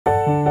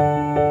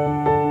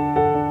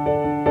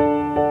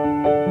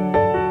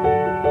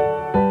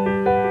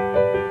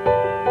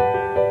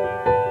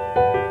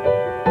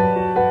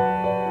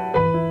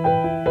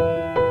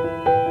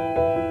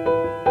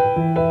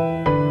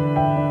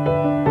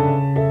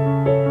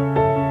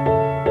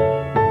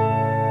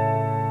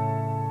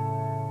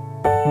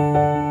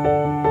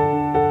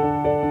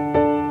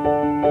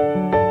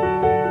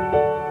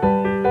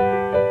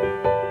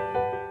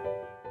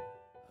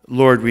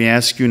Lord, we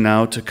ask you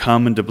now to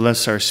come and to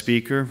bless our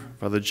speaker,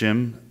 Father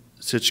Jim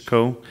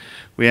Sichko.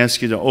 We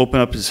ask you to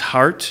open up his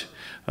heart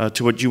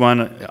to what you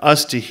want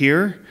us to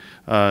hear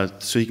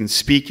so he can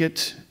speak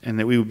it and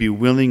that we would be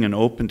willing and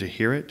open to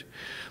hear it.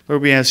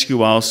 Lord, we ask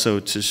you also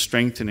to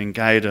strengthen and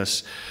guide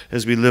us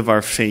as we live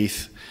our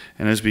faith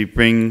and as we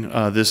bring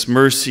this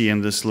mercy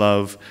and this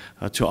love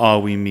to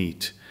all we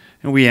meet.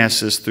 And we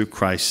ask this through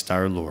Christ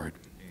our Lord.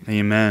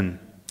 Amen.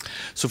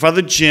 So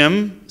Father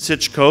Jim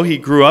Sichko, he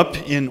grew up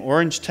in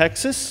Orange,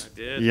 Texas. I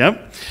did.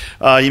 Yep.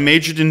 He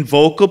majored in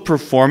vocal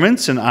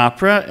performance and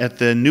opera at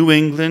the New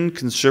England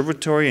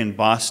Conservatory in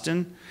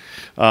Boston,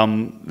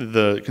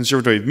 the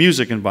Conservatory of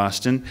Music in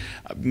Boston.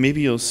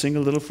 Maybe you'll sing a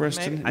little for us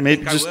tonight?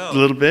 Maybe just I will. a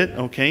little bit,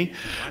 okay.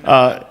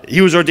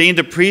 He was ordained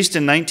a priest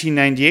in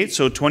 1998,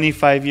 so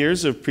 25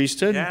 years of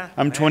priesthood. Yeah,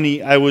 I'm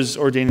 20. I was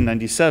ordained in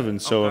 97,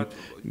 so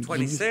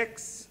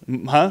 26.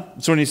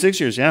 26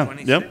 years, yeah.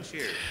 26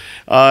 years.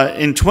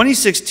 In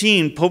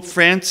 2016, Pope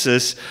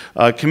Francis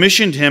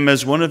commissioned him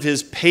as one of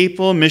his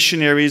papal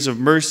missionaries of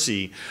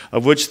mercy,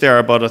 of which there are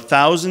about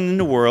 1,000 in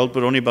the world,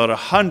 but only about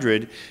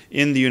 100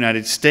 in the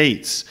United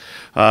States.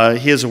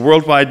 He has a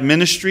worldwide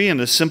ministry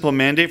and a simple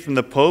mandate from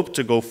the Pope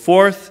to go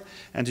forth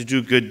and to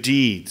do good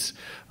deeds.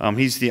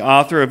 He's the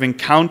author of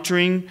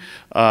Encountering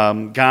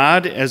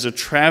God as a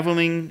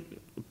Traveling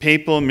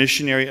Papal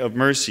Missionary of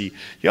Mercy.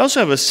 You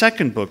also have a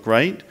second book,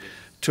 right?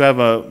 To have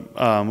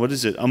a, what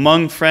is it,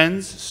 Among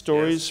Friends,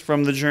 Stories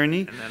from the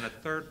Journey. And then a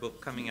third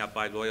book coming out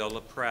by Loyola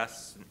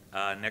Press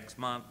next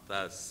month,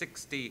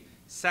 60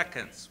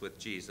 Seconds with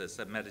Jesus,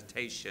 a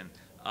meditation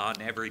on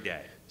every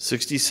day.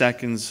 60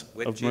 Seconds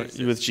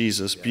with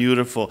Jesus. Yeah.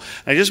 Beautiful.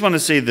 I just want to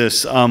say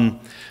this.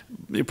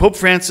 Pope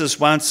Francis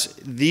wants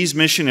these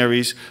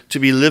missionaries to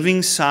be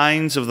living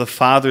signs of the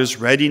Father's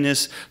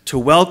readiness to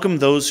welcome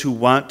those who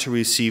want to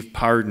receive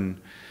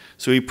pardon.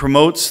 So he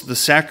promotes the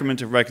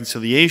sacrament of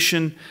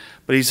reconciliation,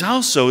 but he's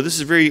also, this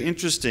is very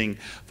interesting,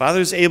 Father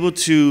is able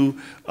to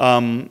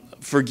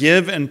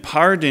forgive and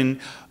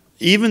pardon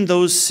even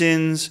those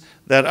sins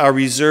that are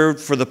reserved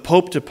for the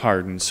Pope to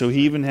pardon. So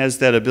he even has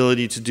that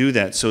ability to do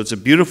that. So it's a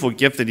beautiful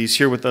gift that he's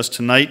here with us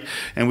tonight,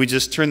 and we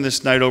just turn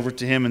this night over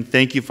to him, and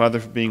thank you, Father,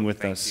 for being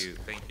with us.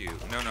 Thank you.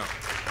 No.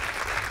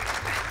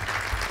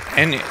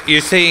 And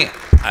you see,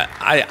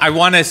 I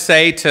want to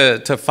say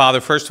to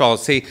Father, first of all,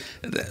 see,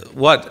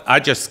 what I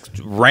just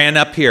ran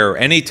up here.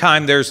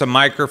 Anytime there's a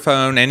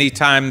microphone,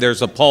 anytime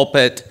there's a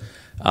pulpit,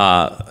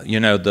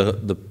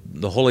 the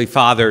Holy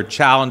Father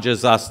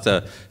challenges us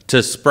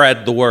to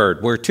spread the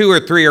word. Where 2 or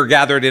 3 are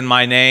gathered in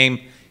my name,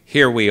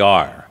 here we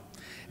are.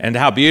 And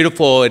how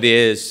beautiful it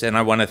is. And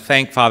I want to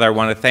thank Father, I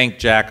want to thank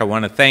Jack, I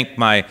want to thank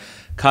my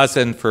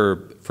cousin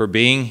for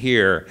being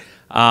here.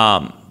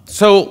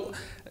 So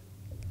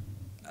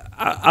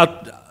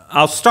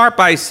I'll start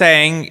by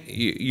saying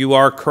you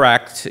are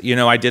correct. You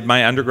know, I did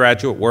my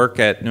undergraduate work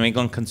at New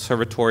England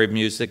Conservatory of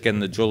Music and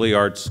the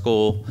Juilliard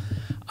School.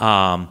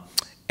 After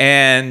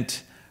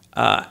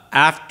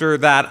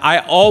that, I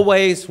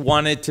always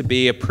wanted to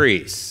be a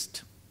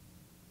priest.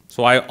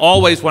 So I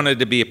always wanted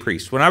to be a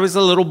priest. When I was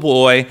a little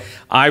boy,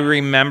 I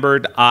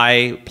remembered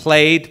I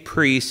played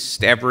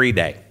priest every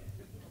day.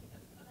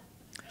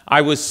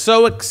 I was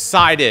so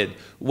excited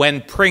when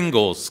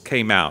Pringles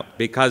came out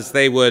because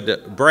they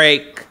would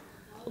break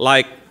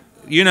like,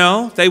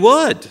 they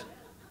would.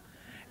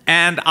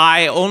 And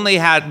I only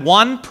had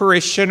one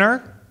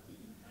parishioner,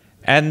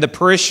 and the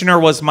parishioner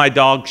was my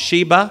dog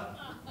Sheba.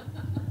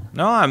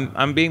 No,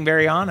 I'm being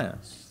very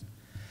honest.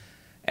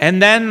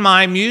 And then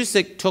my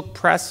music took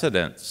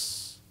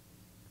precedence.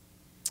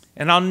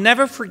 And I'll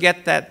never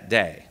forget that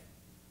day.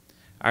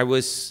 It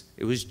was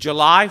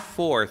July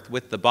 4th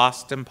with the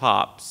Boston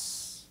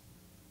Pops,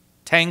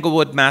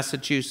 Tanglewood,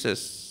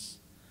 Massachusetts,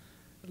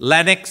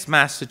 Lenox,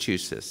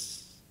 Massachusetts.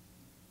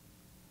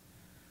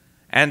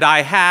 And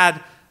I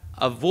had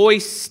a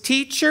voice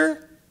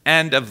teacher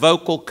and a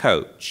vocal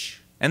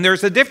coach. And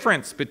there's a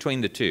difference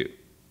between the two.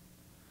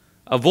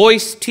 A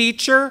voice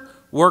teacher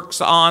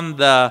works on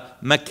the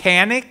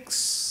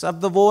mechanics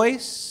of the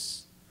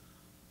voice.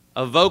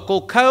 A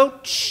vocal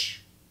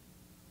coach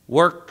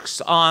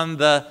works on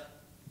the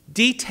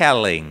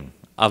detailing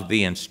of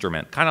the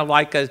instrument, kind of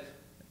like a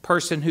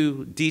person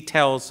who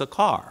details a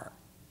car.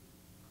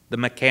 The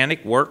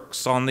mechanic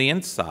works on the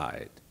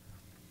inside.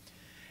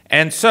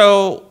 And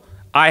so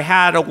I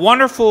had a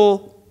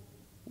wonderful,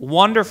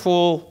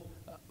 wonderful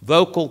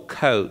vocal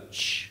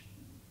coach.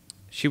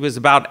 She was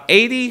about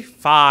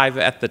 85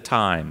 at the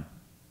time,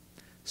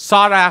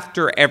 sought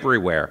after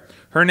everywhere.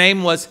 Her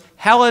name was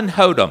Helen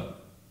Hodum.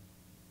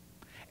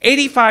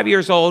 85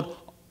 years old,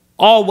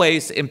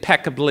 always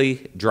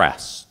impeccably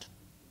dressed.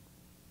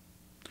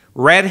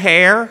 Red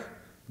hair,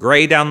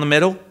 gray down the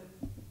middle.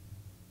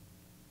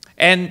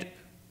 And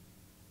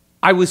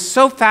I was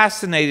so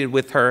fascinated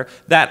with her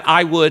that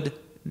I would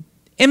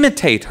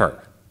imitate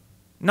her.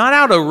 Not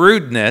out of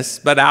rudeness,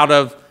 but out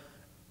of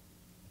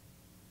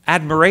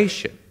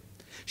admiration.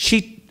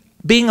 She,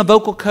 being a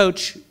vocal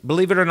coach,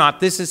 believe it or not,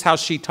 this is how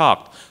she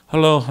talked.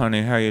 Hello,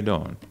 honey, how you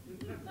doing?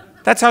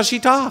 That's how she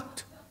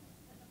talked.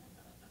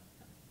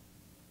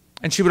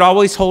 And she would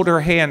always hold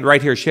her hand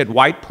right here. She had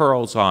white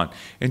pearls on.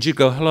 And she'd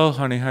go, hello,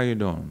 honey, how you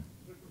doing?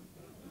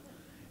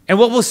 And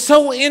what was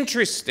so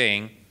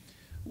interesting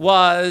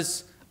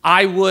was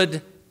I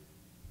would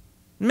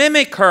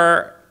mimic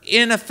her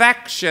in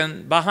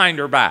affection behind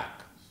her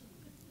back.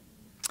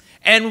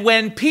 And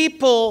when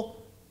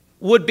people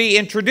would be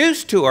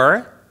introduced to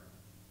her,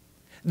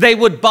 they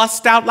would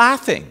bust out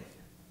laughing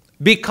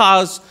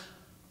because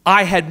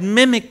I had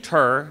mimicked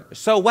her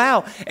so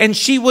well. And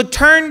she would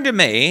turn to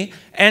me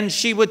and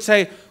she would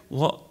say,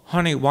 well,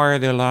 honey, why are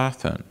they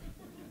laughing?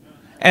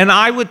 And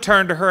I would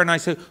turn to her and I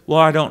said, well,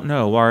 I don't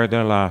know. Why are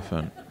they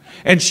laughing?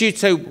 And she'd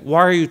say, why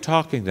are you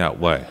talking that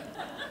way?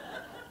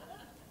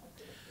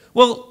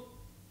 Well,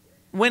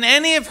 when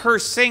any of her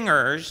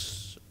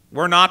singers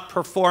were not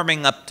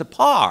performing up to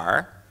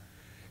par,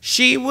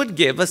 she would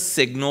give a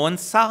signal and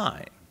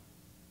sign.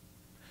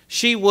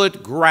 She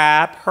would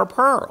grab her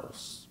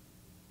pearls.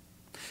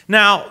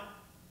 Now,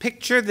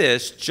 picture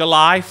this,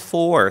 July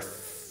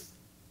 4th,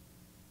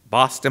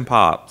 Boston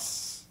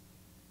Pops.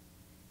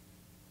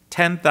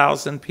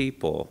 10,000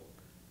 people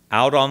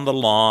out on the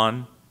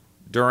lawn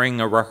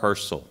during a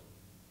rehearsal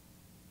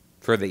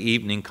for the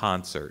evening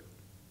concert.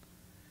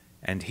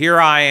 And here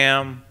I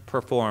am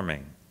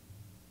performing.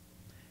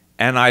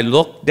 And I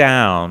look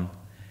down,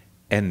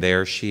 and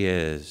there she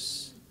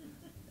is,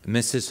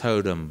 Mrs.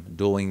 Hodem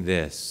doing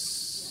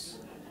this.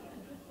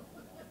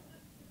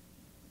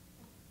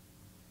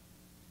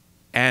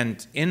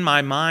 And in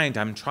my mind,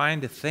 I'm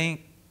trying to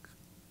think,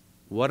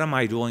 what am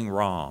I doing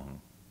wrong?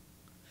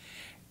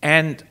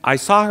 And I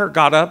saw her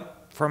got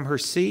up from her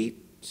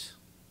seat,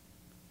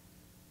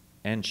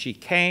 and she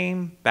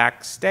came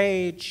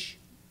backstage.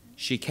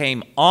 She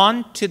came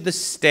onto the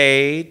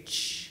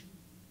stage.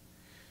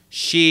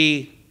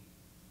 She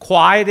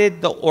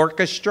quieted the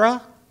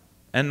orchestra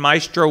and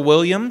Maestro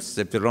Williams,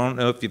 if you don't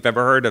know if you've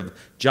ever heard of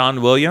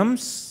John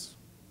Williams.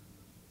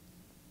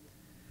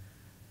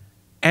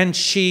 And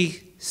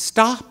she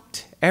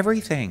stopped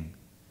everything.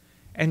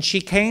 And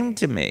she came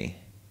to me.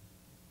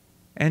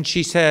 And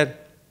she said,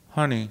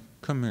 honey,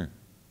 come here.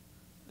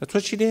 That's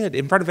what she did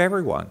in front of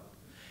everyone.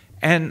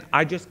 And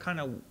I just kind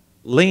of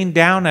leaned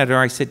down at her.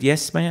 I said,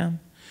 yes, ma'am.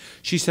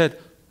 She said,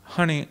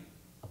 honey,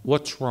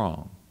 what's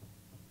wrong?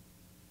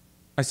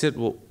 I said,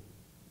 well,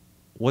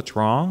 what's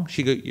wrong?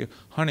 She goes,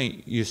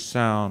 honey, you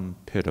sound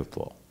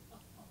pitiful.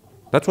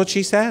 That's what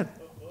she said.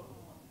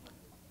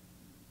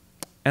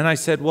 And I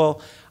said,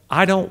 well,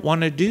 I don't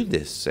want to do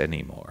this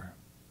anymore.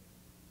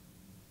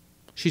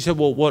 She said,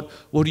 well, what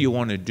do you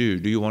want to do?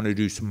 Do you want to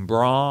do some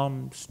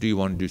Brahms? Do you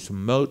want to do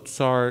some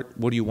Mozart?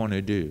 What do you want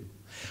to do?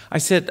 I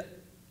said,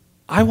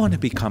 I want to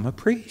become a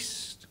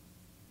priest.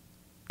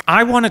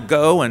 I want to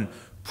go and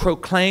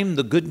proclaim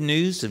the good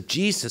news of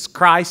Jesus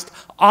Christ,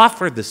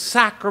 offer the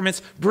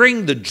sacraments,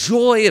 bring the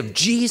joy of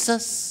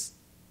Jesus.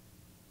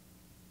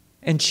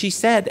 And she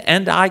said,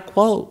 and I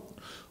quote,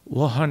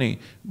 well, honey,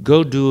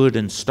 go do it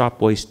and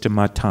stop wasting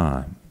my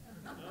time.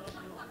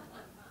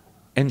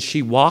 And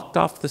she walked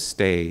off the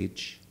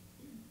stage,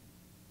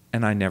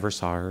 and I never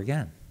saw her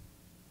again.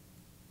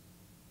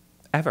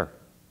 Ever.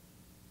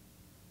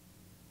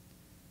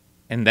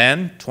 And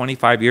then,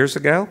 25 years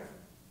ago,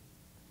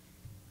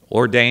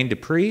 ordained a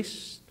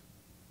priest,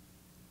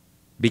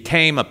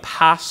 became a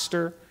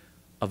pastor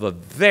of a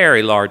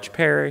very large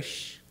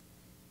parish,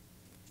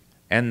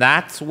 and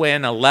that's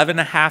when 11 and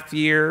a half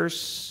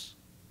years,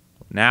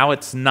 now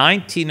it's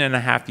 19 and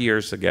a half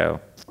years ago,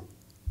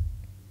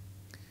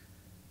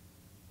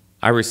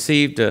 I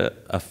received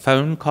a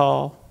phone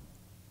call.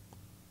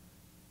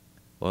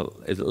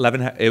 Well,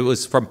 it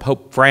was from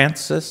Pope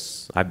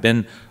Francis. I've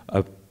been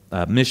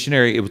a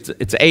missionary.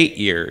 It's 8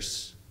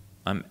 years.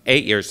 I'm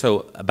 8 years.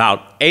 So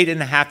about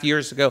 8.5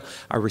 years ago,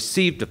 I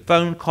received a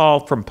phone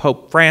call from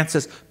Pope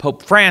Francis.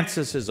 Pope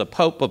Francis is a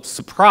pope of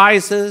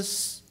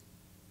surprises.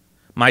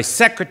 My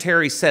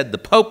secretary said, the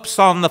Pope's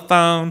on the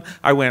phone.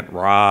 I went,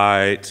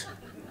 right.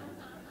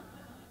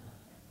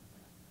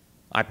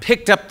 I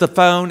picked up the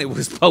phone. It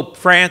was Pope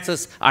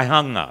Francis. I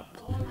hung up.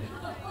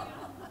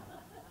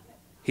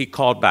 He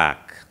called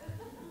back.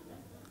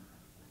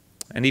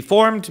 And he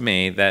informed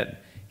me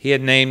that he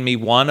had named me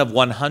one of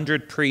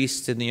 100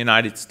 priests in the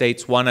United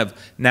States, one of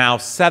now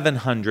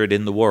 700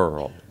 in the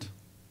world.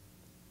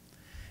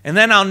 And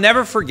then I'll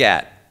never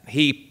forget,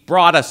 he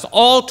brought us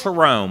all to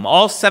Rome,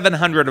 all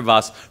 700 of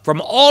us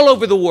from all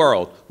over the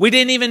world. We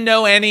didn't even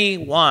know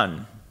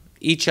anyone,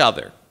 each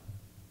other.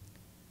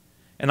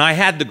 And I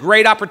had the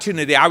great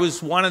opportunity. I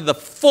was one of the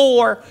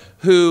 4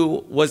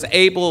 who was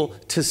able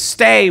to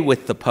stay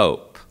with the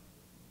Pope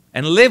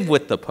and live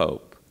with the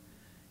Pope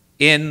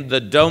in the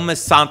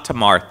Domus Santa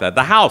Martha,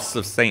 the house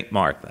of St.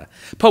 Martha.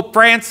 Pope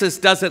Francis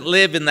doesn't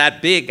live in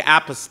that big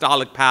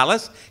apostolic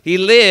palace. He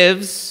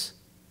lives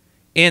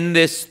in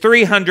this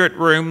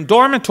 300-room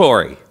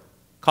dormitory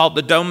called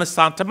the Domus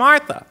Santa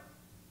Martha.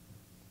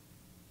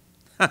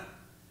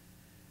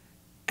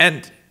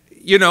 And,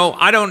 you know,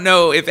 I don't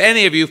know if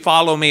any of you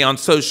follow me on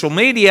social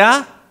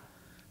media,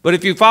 But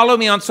if you follow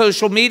me on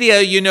social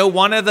media, you know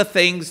one of the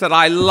things that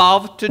I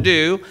love to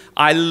do,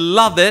 I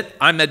love it,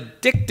 I'm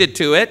addicted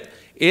to it,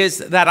 is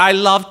that I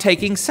love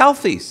taking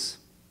selfies.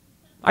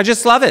 I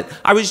just love it.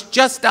 I was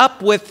just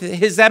up with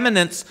His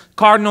Eminence,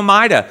 Cardinal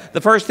Maida.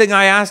 The first thing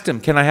I asked him,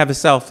 can I have a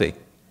selfie?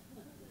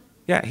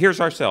 Yeah, here's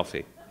our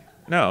selfie.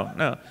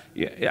 No.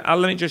 Yeah,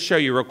 let me just show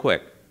you real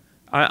quick.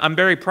 I'm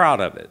very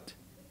proud of it.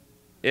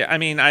 I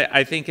mean,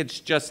 I think it's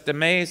just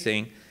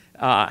amazing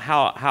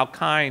how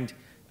kind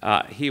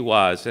he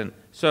was. And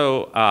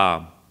so,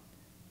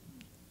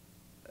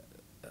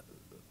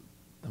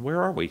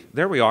 where are we?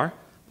 There we are.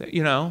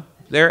 You know,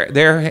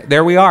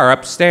 there we are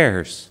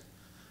upstairs.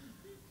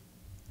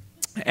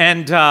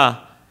 And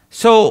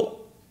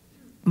so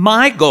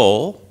my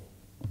goal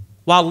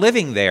while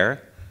living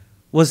there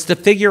was to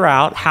figure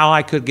out how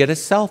I could get a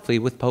selfie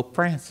with Pope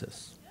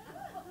Francis.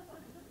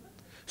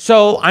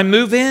 So I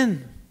move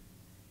in.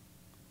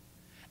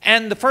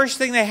 And the first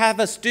thing they have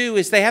us do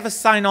is they have us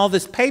sign all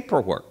this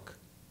paperwork.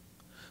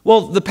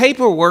 Well, the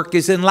paperwork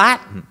is in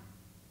Latin.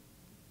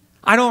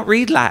 I don't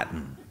read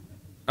Latin.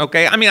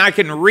 Okay? I mean, I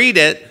can read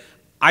it.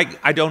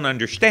 I don't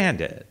understand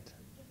it.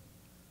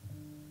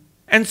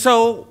 And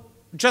so,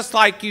 just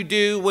like you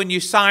do when you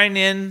sign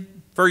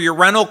in for your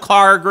rental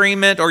car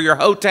agreement or your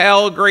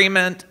hotel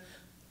agreement,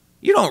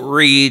 you don't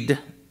read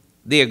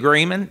the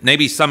agreement.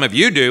 Maybe some of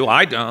you do.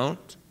 I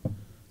don't.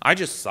 I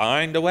just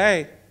signed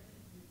away.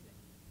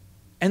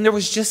 And there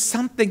was just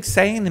something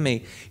saying to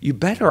me, you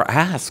better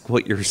ask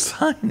what you're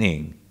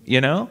signing, you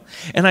know?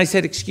 And I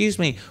said, excuse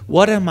me,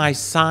 what am I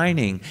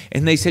signing?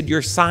 And they said,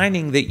 you're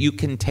signing that you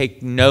can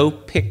take no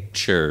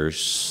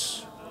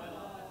pictures.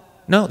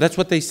 No, that's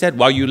what they said,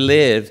 while you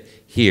live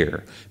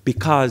here.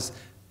 Because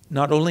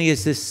not only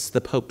is this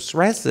the Pope's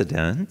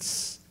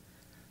residence,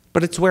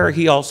 but it's where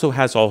he also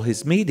has all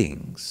his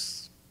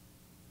meetings.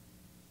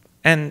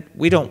 And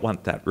we don't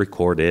want that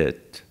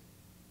recorded.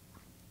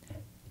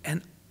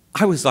 And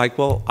I was like,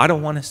 well, I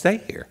don't want to stay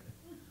here.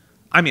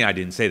 I mean, I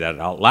didn't say that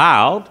out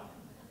loud.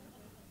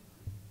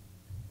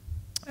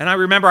 And I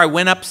remember I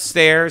went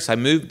upstairs, I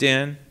moved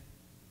in.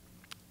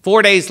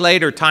 4 days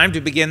later, time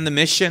to begin the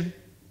mission.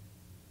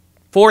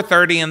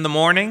 4:30 in the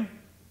morning.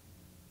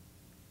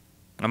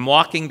 I'm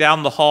walking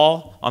down the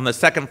hall on the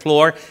second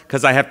floor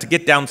because I have to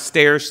get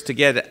downstairs to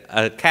get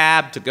a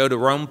cab to go to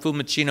Rome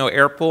Fiumicino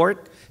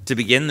Airport to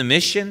begin the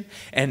mission.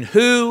 And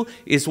who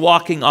is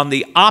walking on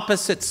the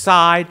opposite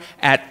side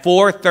at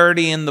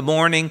 4:30 in the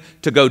morning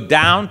to go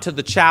down to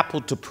the chapel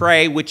to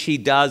pray, which he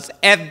does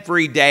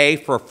every day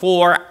for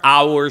 4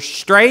 hours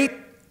straight?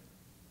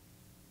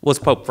 Was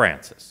Pope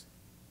Francis.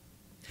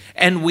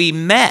 And we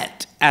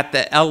met at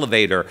the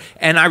elevator.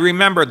 And I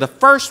remember the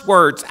first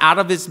words out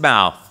of his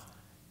mouth,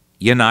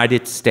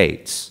 United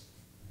States.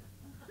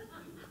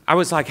 I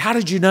was like, how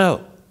did you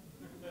know?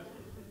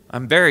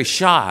 I'm very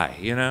shy,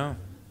 you know.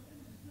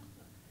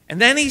 And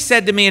then he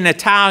said to me in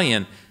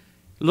Italian,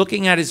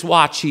 looking at his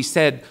watch, he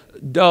said,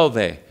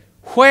 Dove,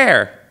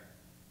 where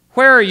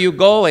are you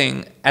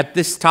going at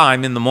this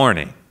time in the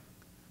morning?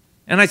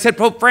 And I said,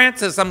 Pope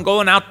Francis, I'm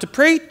going out to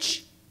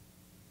preach.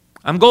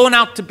 I'm going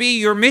out to be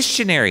your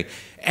missionary.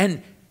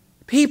 And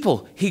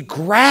people, he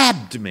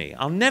grabbed me.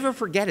 I'll never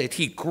forget it.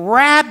 He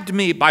grabbed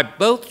me by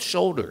both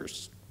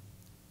shoulders.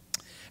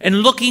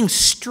 And looking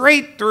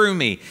straight through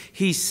me,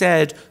 he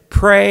said,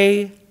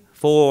 pray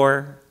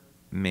for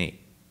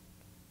me.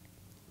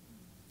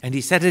 And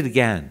he said it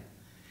again.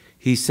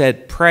 He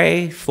said,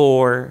 pray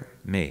for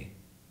me.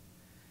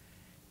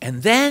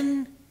 And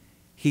then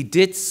he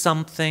did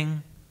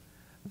something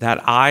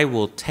that I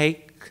will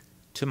take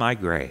to my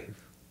grave.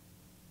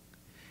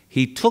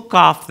 He took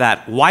off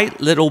that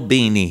white little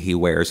beanie he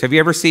wears. Have you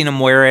ever seen him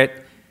wear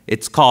it?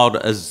 It's called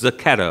a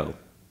Sichko.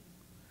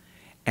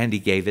 And he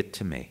gave it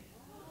to me.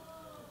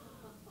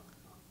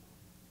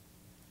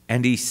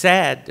 And he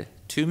said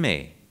to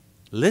me,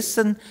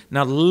 listen,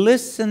 now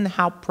listen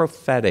how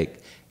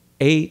prophetic,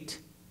 8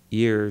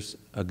 years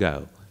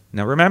ago.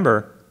 Now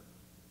remember,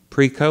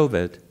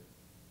 pre-COVID,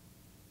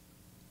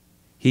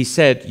 he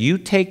said, you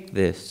take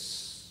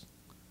this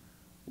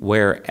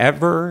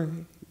wherever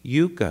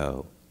you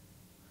go,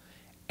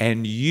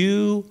 and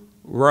you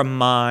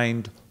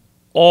remind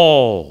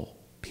all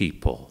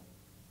people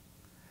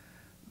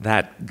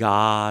that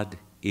God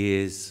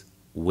is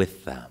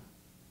with them,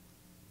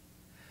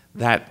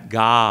 that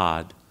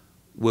God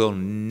will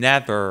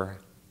never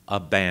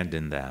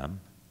abandon them,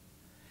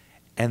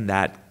 and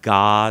that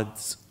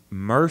God's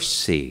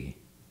mercy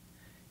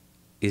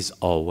is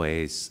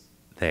always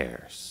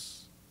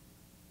theirs.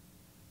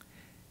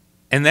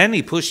 And then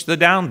he pushed the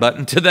down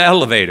button to the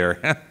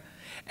elevator.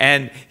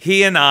 And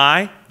he and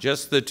I,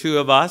 just the two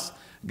of us,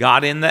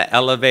 got in the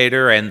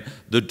elevator and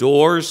the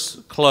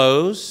doors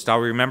closed. I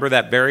remember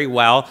that very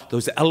well.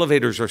 Those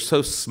elevators are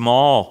so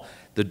small.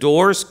 The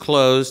doors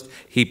closed.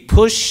 He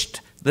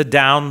pushed the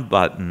down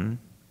button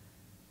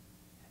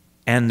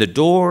and the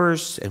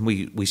doors, and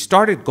we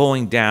started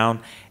going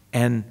down,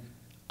 and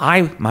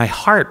my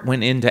heart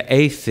went into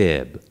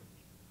AFib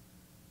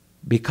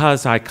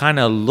because I kind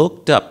of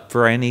looked up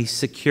for any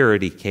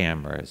security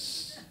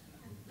cameras.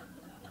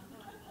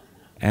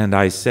 And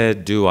I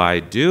said, do I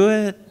do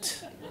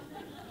it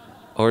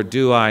or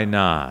do I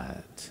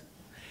not?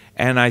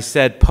 And I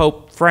said,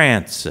 Pope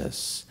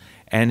Francis.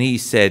 And he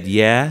said,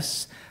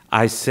 yes.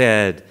 I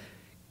said,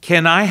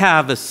 can I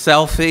have a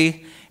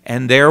selfie?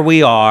 And there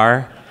we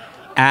are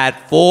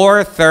at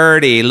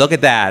 4:30. Look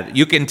at that.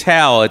 You can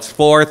tell it's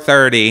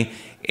 4:30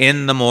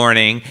 in the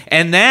morning.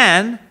 And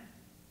then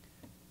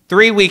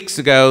 3 weeks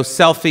ago,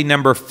 selfie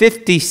number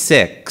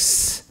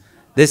 56.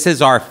 This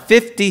is our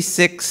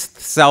 56th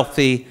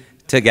selfie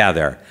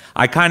together.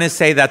 I kind of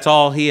say that's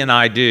all he and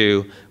I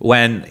do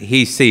when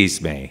he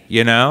sees me,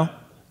 you know?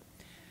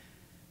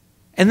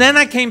 And then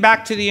I came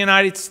back to the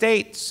United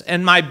States,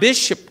 and my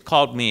bishop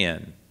called me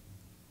in.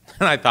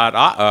 And I thought,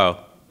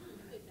 uh-oh,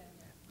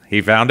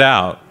 he found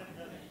out.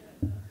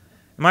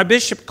 My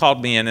bishop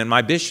called me in, and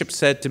my bishop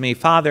said to me,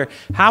 Father,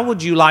 how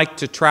would you like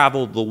to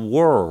travel the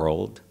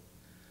world,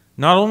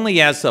 not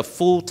only as a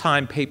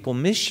full-time papal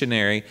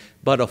missionary,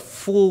 but a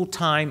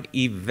full-time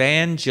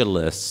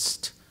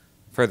evangelist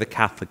for the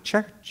Catholic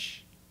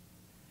Church?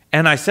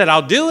 And I said,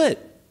 I'll do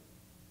it,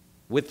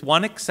 with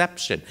one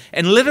exception.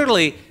 And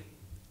literally,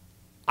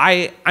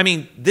 I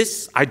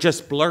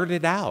just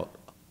blurted out.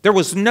 There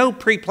was no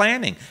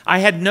pre-planning. I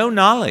had no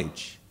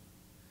knowledge.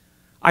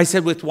 I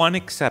said, with one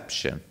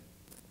exception,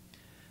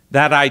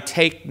 that I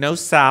take no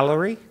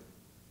salary,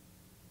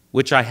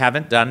 which I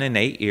haven't done in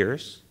 8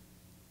 years.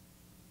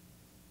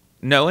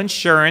 No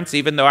insurance,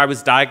 even though I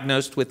was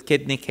diagnosed with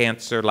kidney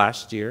cancer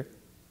last year.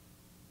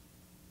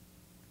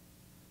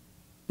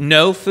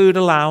 No food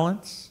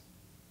allowance.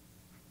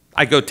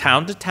 I go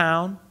town to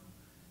town,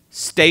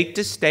 state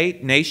to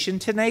state, nation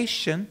to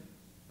nation,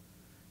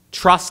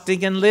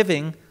 trusting and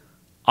living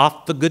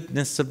off the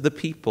goodness of the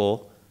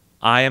people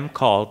I am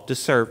called to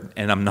serve.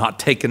 And I'm not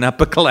taking up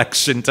a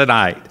collection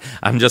tonight.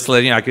 I'm just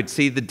letting you, I could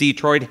see the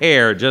Detroit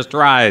hair just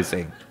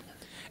rising.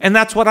 And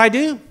that's what I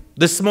do.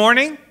 This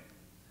morning,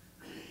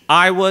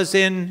 I was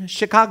in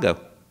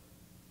Chicago.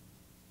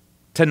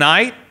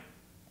 Tonight,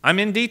 I'm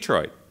in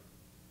Detroit.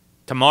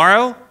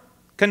 Tomorrow,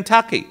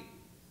 Kentucky.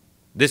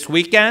 This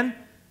weekend,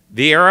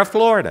 Vieira,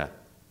 Florida.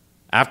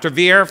 After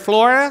Vieira,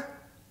 Florida,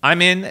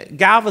 I'm in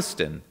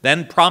Galveston,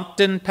 then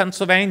Prompton,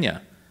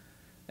 Pennsylvania,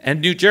 and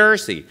New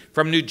Jersey.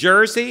 From New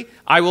Jersey,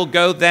 I will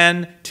go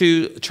then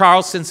to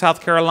Charleston,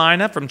 South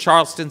Carolina. From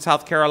Charleston,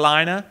 South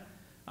Carolina,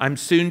 I'm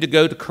soon to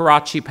go to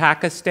Karachi,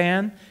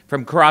 Pakistan.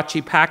 From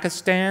Karachi,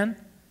 Pakistan,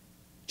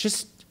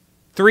 just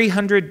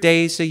 300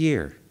 days a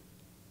year.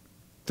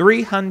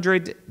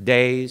 300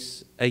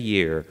 days a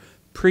year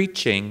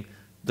preaching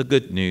the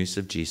good news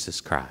of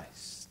Jesus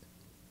Christ.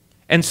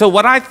 And so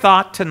what I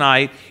thought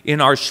tonight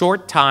in our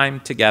short time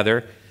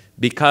together,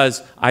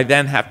 because I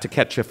then have to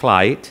catch a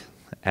flight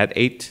at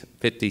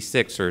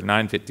 8:56 or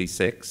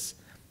 9:56.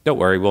 Don't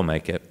worry, we'll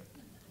make it.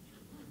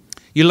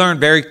 You learn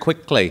very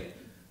quickly.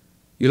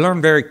 You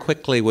learn very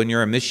quickly when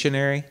you're a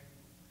missionary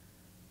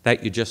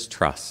that you just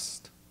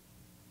trust,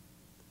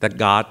 that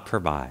God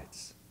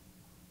provides.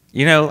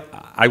 You know,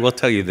 I will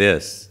tell you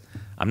this.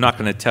 I'm not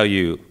going to tell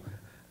you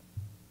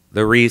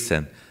the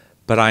reason,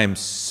 but I am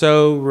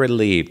so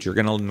relieved. You're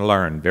going to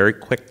learn very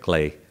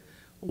quickly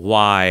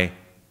why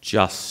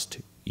just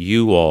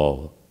you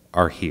all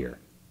are here.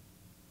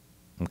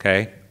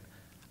 Okay?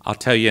 I'll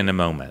tell you in a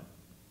moment.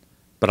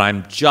 But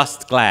I'm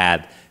just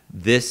glad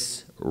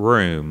this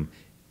room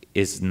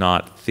is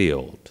not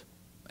filled.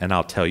 And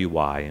I'll tell you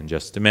why in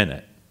just a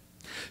minute.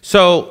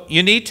 So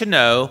you need to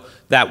know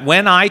that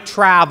when I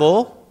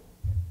travel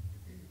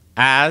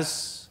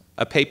as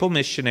a papal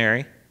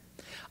missionary,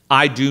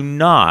 I do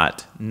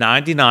not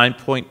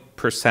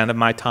 99% of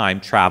my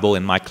time travel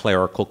in my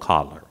clerical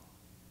collar.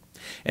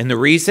 And the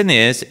reason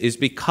is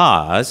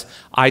because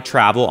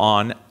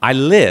I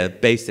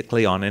live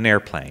basically on an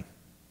airplane,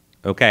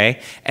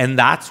 okay? And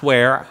that's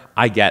where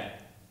I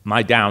get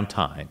my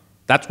downtime.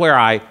 That's where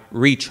I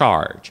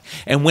recharge.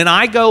 And when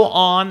I go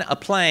on a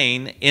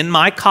plane in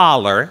my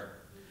collar,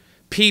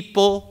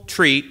 people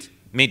treat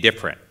me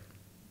different.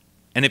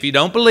 And if you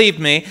don't believe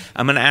me,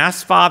 I'm going to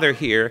ask Father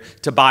here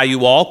to buy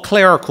you all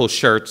clerical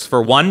shirts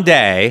for one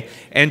day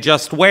and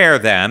just wear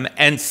them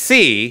and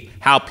see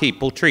how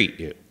people treat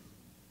you.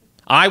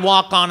 I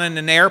walk on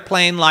an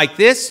airplane like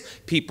this,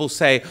 people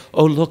say,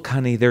 oh, look,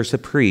 honey, there's a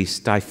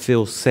priest. I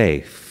feel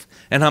safe.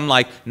 And I'm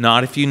like,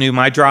 not if you knew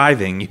my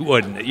driving, you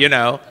wouldn't, you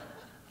know.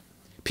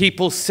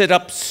 People sit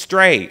up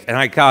straight, and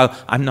I go,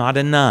 I'm not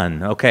a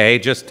nun, okay?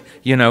 Just,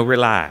 you know,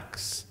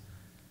 relax.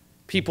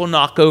 People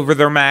knock over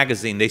their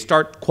magazine. They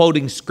start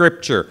quoting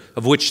scripture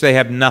of which they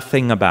have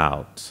nothing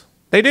about.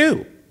 They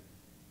do.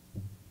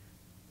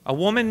 A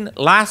woman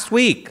last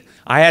week,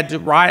 I had to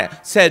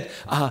write, said,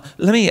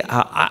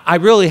 I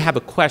really have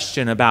a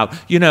question about,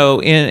 you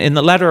know, in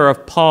the letter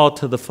of Paul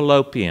to the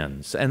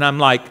Philippians. And I'm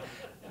like,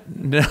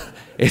 no,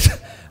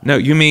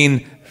 you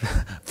mean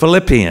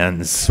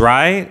Philippians,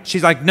 right?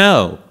 She's like,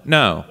 no.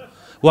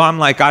 Well, I'm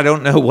like, I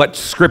don't know what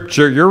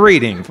scripture you're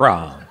reading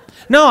from.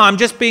 No, I'm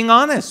just being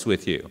honest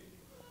with you.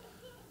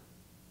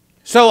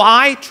 So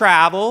I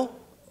travel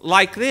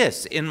like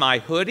this, in my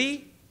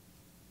hoodie.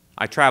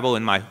 I travel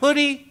in my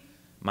hoodie,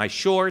 my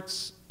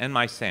shorts, and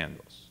my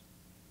sandals.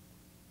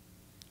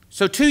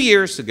 So 2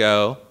 years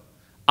ago,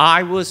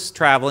 I was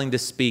traveling to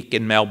speak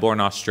in Melbourne,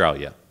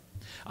 Australia.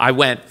 I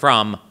went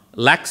from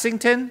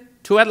Lexington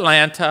to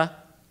Atlanta,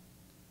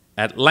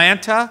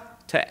 Atlanta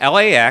to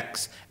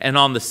LAX, and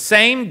on the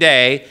same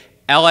day,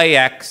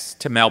 LAX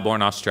to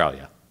Melbourne,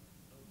 Australia.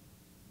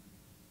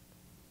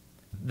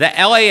 The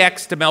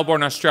LAX to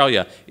Melbourne,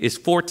 Australia is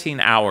 14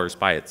 hours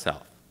by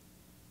itself.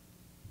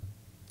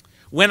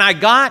 When I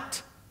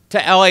got to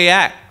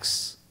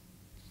LAX,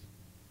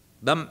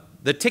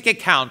 the ticket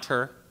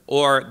counter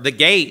or the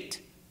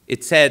gate,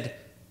 it said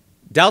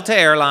Delta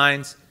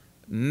Airlines,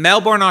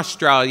 Melbourne,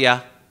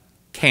 Australia,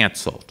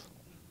 canceled.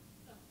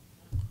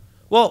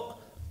 Well,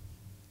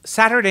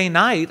 Saturday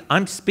night,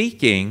 I'm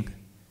speaking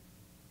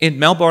in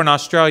Melbourne,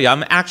 Australia.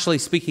 I'm actually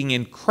speaking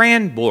in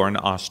Cranbourne,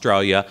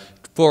 Australia,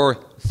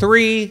 for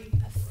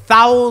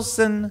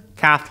 3,000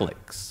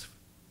 Catholics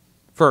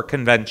for a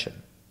convention.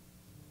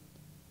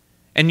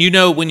 And you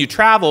know, when you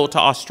travel to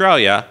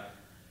Australia,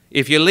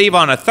 if you leave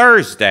on a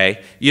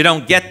Thursday, you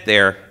don't get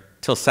there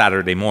till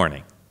Saturday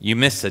morning. You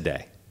miss a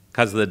day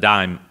because of the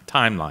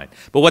timeline.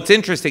 But what's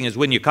interesting is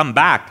when you come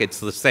back, it's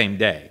the same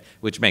day,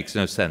 which makes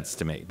no sense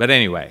to me. But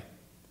anyway,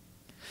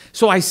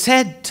 so I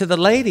said to the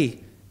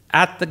lady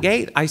at the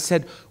gate, I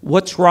said,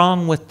 "What's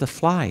wrong with the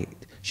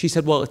flight?" She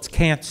said, "Well, it's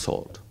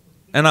canceled."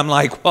 And I'm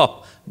like,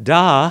 "Well,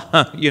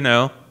 duh, you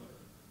know,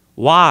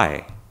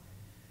 why?"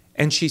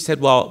 And she said,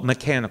 "Well,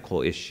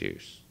 mechanical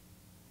issues."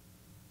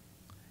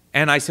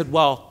 And I said,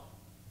 "Well,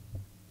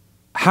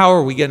 how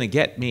are we going to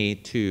get me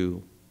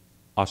to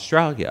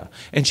Australia?"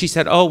 And she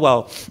said, "Oh,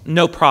 well,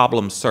 no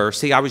problem, sir."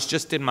 See, I was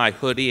just in my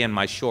hoodie and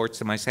my shorts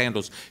and my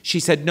sandals.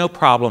 She said, "No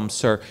problem,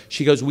 sir."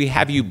 She goes, "We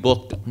have you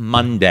booked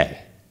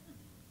Monday."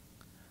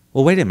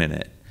 Well, wait a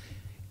minute.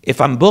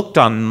 If I'm booked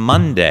on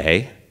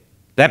Monday,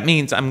 that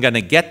means I'm going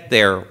to get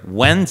there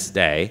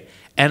Wednesday,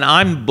 and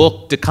I'm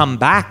booked to come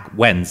back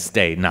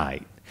Wednesday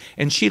night.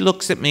 And she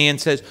looks at me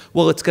and says,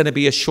 "Well, it's going to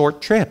be a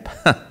short trip."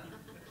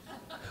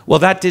 Well,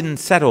 that didn't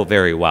settle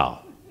very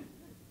well.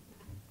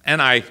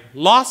 And I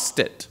lost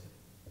it.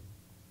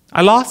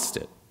 I lost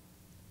it.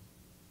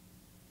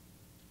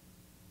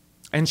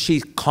 And she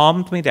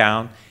calmed me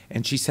down,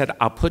 and she said,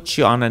 "I'll put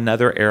you on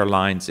another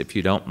airlines if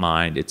you don't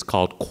mind. It's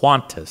called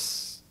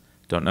Qantas."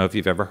 Don't know if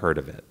you've ever heard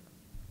of it.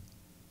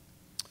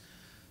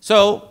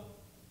 So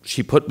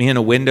she put me in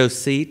a window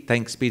seat,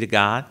 thanks be to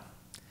God.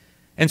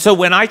 And so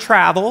when I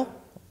travel,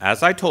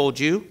 as I told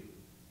you,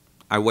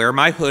 I wear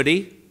my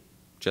hoodie,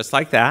 just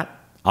like that.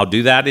 I'll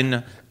do that in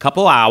a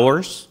couple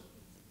hours,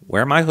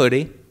 wear my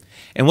hoodie.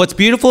 And what's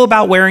beautiful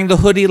about wearing the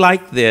hoodie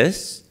like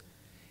this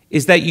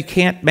is that you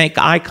can't make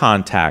eye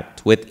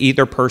contact with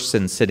either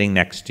person sitting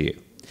next to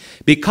you.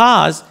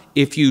 Because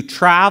if you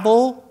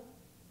travel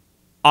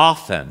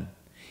often,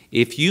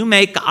 if you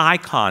make eye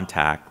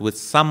contact with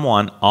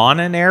someone on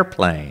an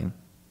airplane,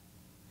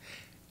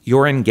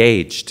 you're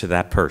engaged to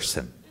that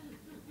person.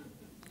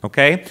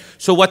 Okay?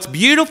 So what's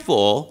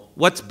beautiful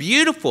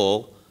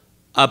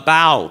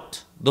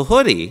about the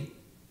hoodie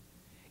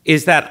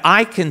is that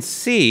I can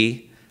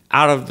see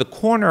out of the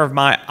corner of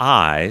my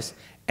eyes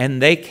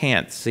and they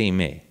can't see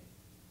me.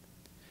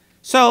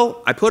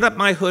 So I put up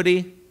my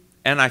hoodie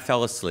and I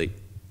fell asleep.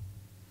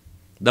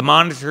 The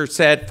monitor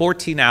said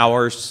 14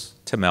 hours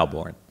to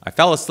Melbourne. I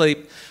fell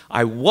asleep.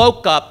 I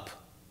woke up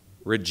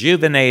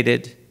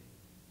rejuvenated,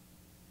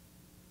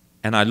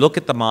 and I look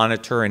at the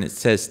monitor and it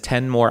says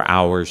 10 more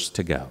hours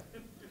to go.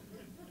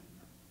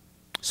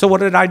 So what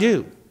did I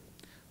do?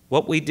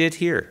 What we did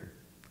here.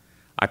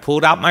 I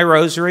pulled out my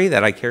rosary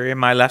that I carry in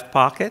my left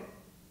pocket,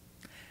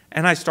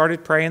 and I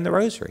started praying the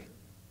rosary.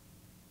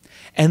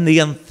 And the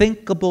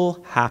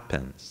unthinkable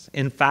happens.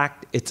 In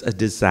fact, it's a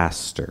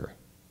disaster.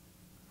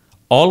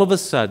 All of a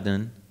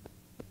sudden,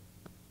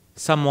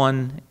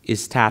 someone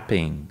is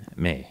tapping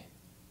me.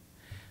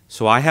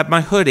 So I have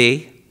my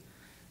hoodie,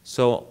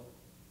 so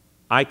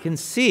I can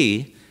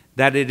see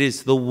that it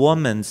is the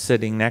woman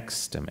sitting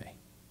next to me.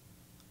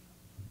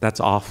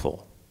 That's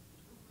awful.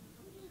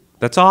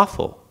 That's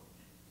awful.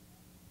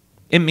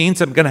 It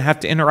means I'm going to have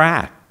to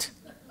interact.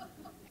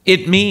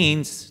 It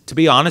means, to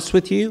be honest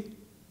with you,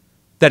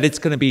 that it's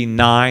going to be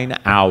 9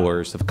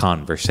 hours of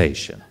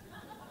conversation.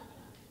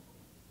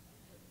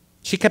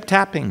 She kept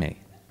tapping me.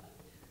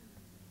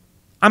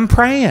 I'm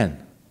praying.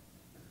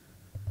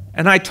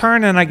 And I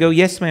turn and I go,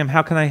 "Yes, ma'am,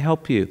 how can I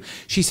help you?"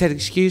 She said,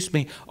 "Excuse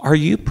me, are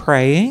you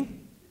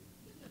praying?"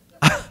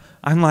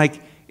 I'm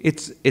like,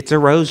 it's a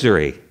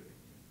rosary.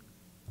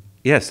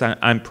 "Yes,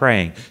 I'm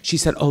praying." She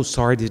said, "Oh,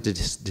 sorry to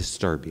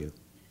disturb you."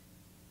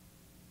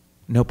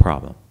 No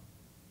problem.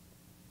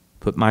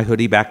 Put my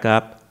hoodie back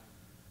up.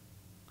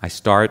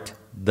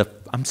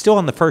 I'm still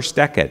on the first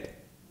decade.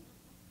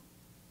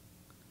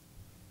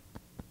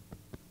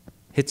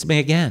 Hits me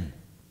again.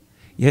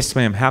 "Yes,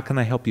 ma'am, how can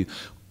I help you?"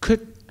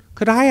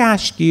 Could I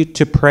ask you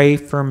to pray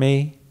for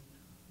me?"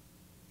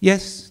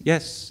 Yes,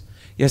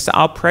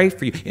 I'll pray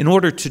for you. In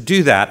order to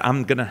do that,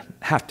 I'm going to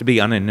have to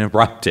be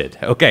uninterrupted,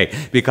 okay,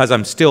 because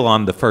I'm still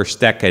on the first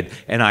decade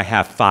and I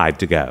have 5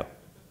 to go.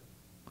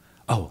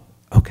 Oh,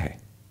 okay.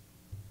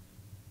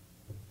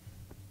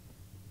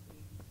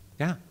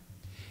 Yeah.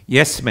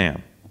 Yes,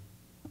 ma'am.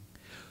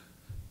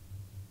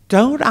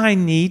 Don't I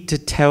need to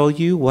tell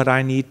you what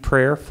I need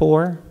prayer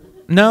for?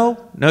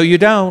 No, you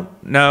don't.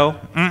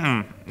 No,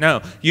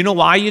 no. You know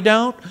why you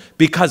don't?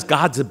 Because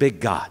God's a big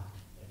God.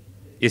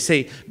 You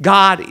see,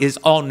 God is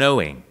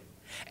all-knowing.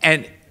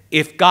 And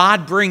if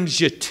God brings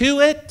you to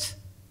it,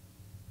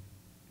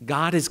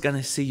 God is going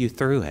to see you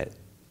through it.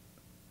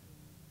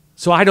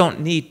 So I don't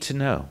need to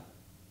know.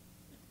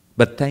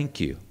 But thank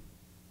you.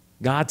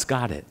 God's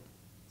got it.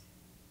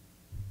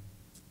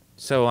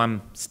 So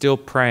I'm still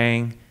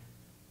praying.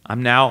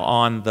 I'm now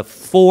on the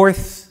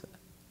 4th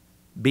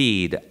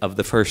bead of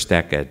the first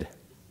decade.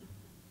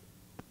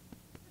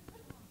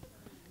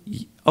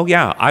 Oh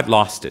yeah, I've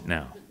lost it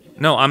now.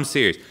 No, I'm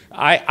serious.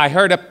 I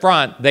heard up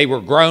front they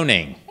were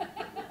groaning.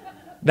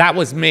 That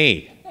was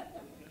me.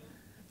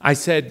 I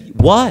said,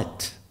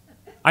 what?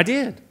 I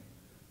did.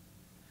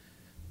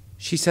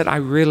 She said, I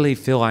really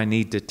feel I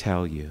need to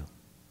tell you.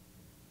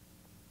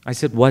 I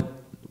said, what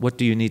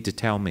do you need to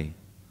tell me?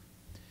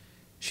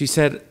 She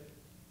said,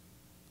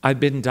 I've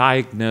been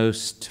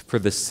diagnosed for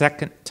the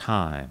 2nd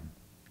time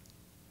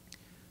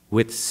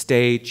with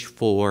stage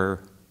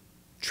 4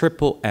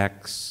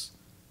 XXX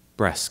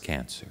breast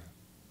cancer.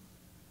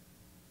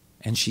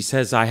 And she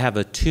says, I have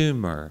a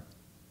tumor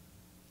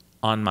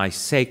on my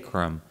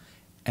sacrum,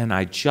 and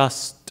I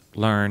just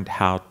learned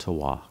how to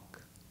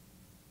walk.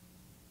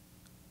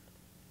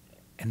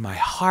 And my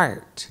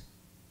heart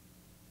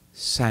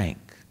sank.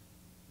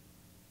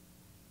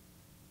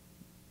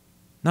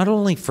 Not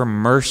only for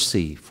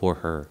mercy for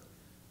her,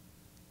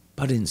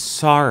 but in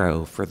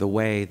sorrow for the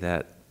way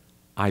that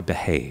I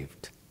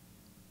behaved.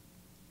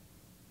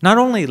 Not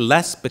only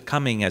less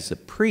becoming as a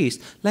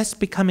priest, less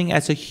becoming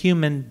as a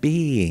human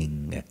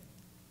being.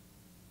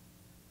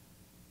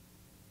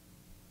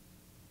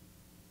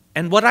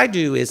 And what I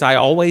do is I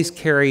always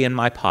carry in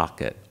my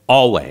pocket,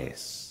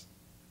 always.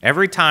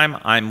 Every time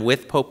I'm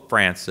with Pope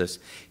Francis,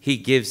 he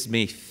gives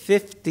me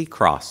 50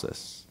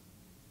 crosses.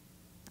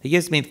 He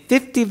gives me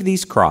 50 of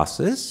these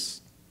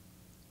crosses,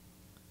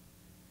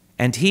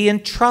 and he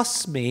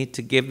entrusts me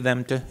to give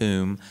them to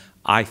whom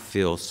I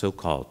feel so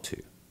called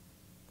to.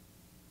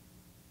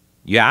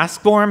 You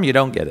ask for them, you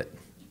don't get it.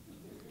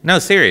 No,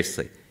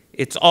 seriously.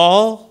 It's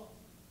all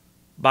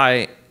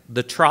by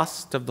the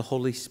trust of the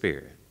Holy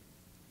Spirit.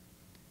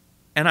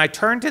 And I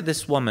turned to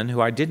this woman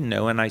who I didn't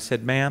know, and I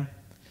said, ma'am,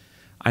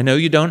 I know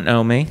you don't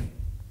know me.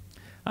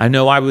 I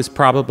know I was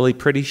probably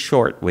pretty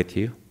short with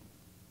you.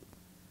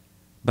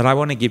 But I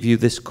want to give you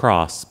this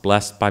cross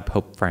blessed by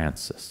Pope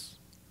Francis.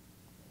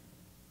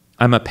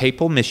 I'm a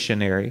papal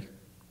missionary.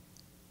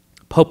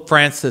 Pope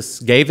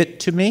Francis gave it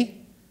to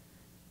me.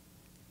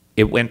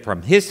 It went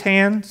from his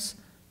hands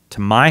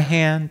to my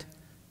hand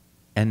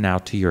and now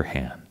to your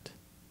hand.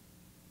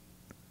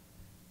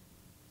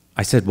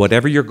 I said,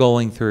 whatever you're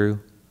going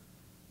through,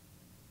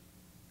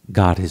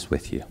 God is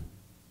with you.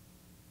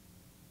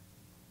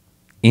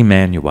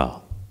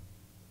 Emmanuel.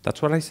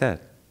 That's what I said.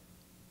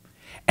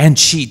 And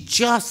she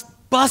just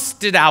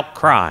busted out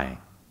crying.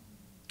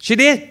 She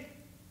did.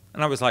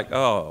 And I was like,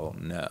 oh,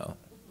 no.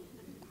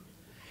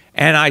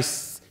 And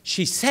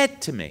she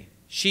said to me,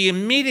 she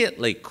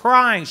immediately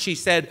crying, she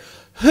said,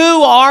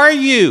 who are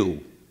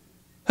you?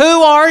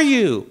 Who are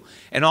you?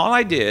 And all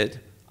I did,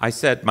 I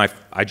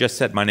just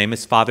said, my name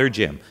is Father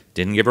Jim.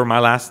 Didn't give her my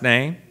last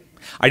name.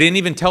 I didn't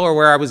even tell her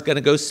where I was going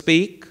to go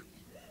speak.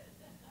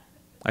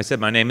 I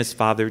said, my name is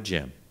Father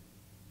Jim.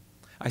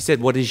 I said,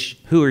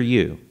 who are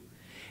you?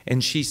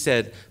 And she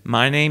said,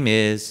 my name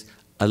is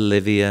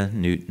Olivia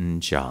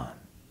Newton-John.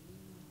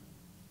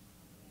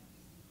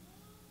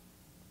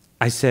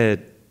 I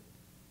said,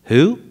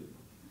 who?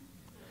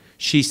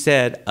 She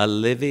said,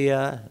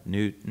 Olivia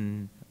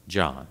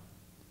Newton-John.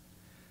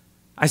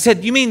 I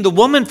said, you mean the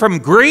woman from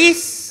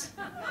Greece?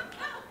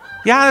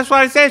 Yeah, that's what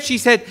I said. She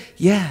said,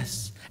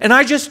 yes. And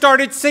I just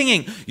started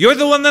singing, you're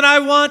the one that I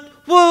want.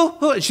 Whoa,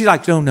 whoa. She's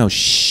like, no,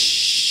 shh.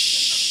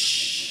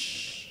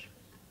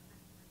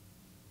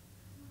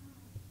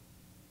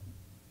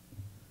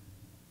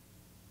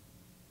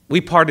 We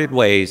parted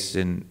ways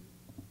in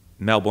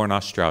Melbourne,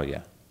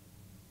 Australia.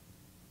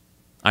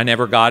 I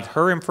never got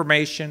her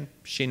information.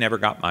 She never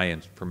got my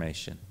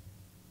information.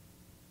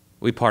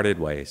 We parted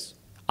ways.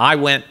 I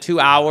went 2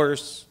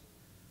 hours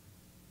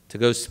to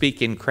go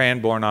speak in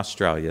Cranbourne,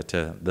 Australia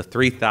to the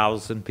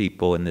 3,000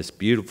 people in this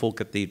beautiful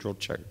cathedral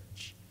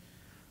church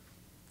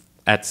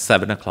at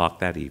 7 o'clock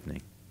that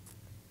evening.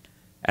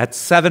 At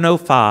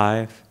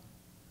 7:05,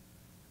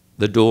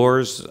 the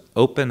doors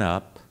open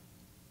up,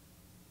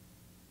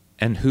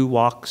 and who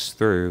walks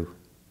through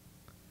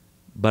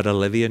but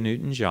Olivia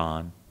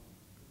Newton-John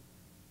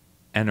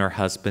and her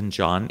husband,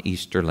 John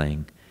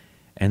Easterling,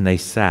 and they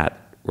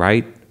sat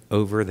right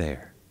over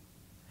there.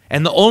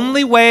 And the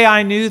only way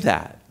I knew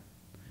that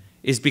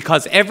is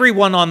because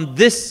everyone on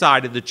this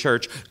side of the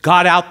church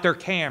got out their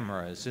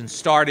cameras and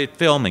started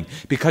filming,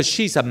 because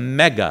she's a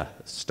mega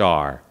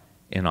star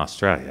in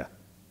Australia.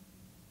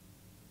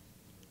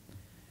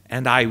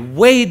 And I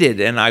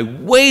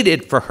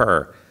waited for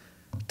her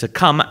to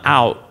come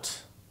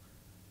out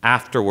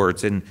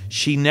afterwards, and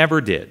she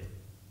never did.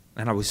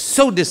 And I was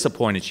so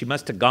disappointed. She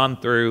must have gone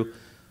through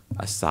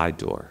a side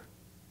door.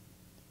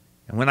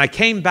 And when I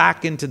came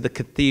back into the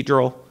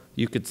cathedral,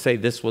 you could say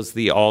this was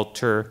the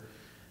altar,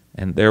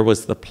 and there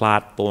was the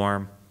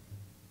platform.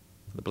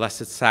 The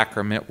Blessed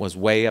Sacrament was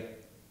way up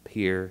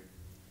here.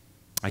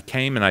 I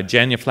came and I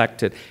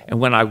genuflected, and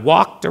when I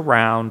walked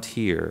around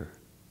here,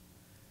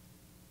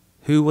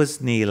 who was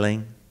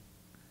kneeling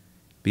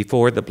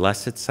before the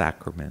Blessed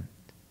Sacrament?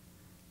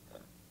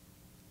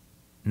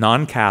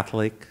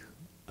 Non-Catholic,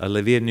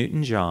 Olivia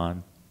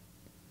Newton-John.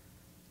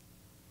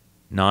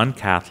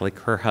 Non-Catholic,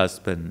 her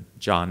husband,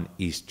 John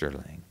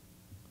Easterling.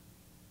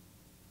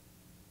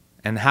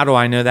 And how do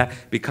I know that?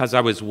 Because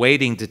I was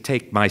waiting to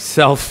take my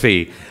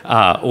selfie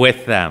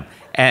with them.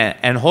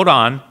 And hold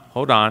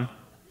on,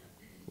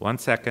 1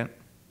 second.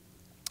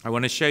 I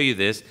want to show you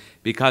this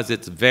because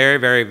it's very,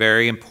 very,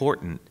 very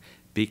important.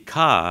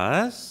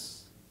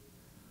 Because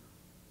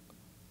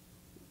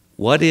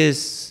what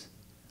is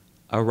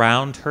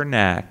around her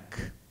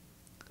neck?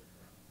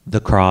 The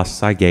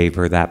cross I gave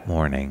her that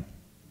morning.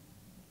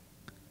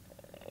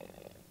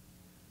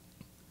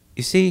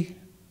 You see,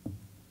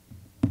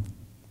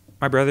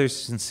 my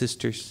brothers and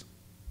sisters,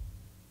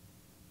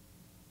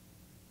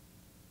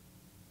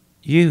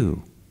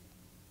 you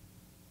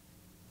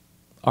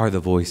are the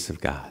voice of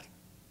God.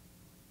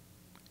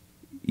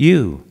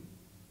 You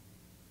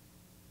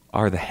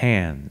are the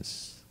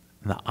hands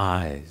and the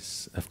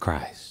eyes of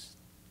Christ.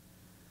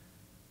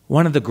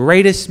 One of the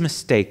greatest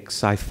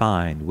mistakes I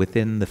find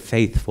within the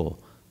faithful,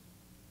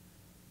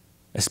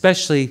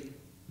 especially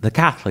the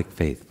Catholic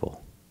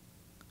faithful,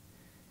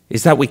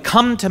 is that we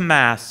come to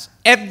Mass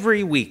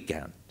every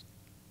weekend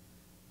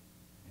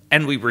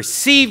and we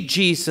receive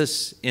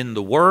Jesus in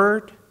the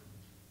Word,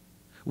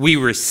 we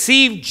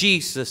receive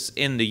Jesus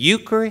in the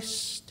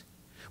Eucharist,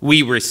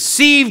 we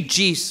receive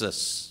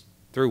Jesus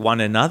through one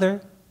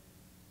another,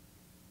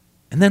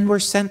 and then we're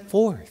sent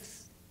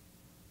forth.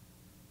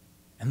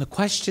 And the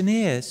question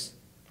is,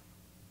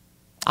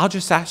 I'll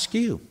just ask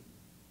you,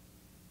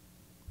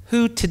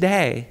 who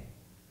today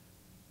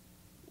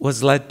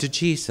was led to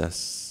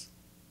Jesus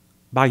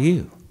by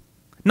you?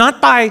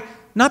 Not by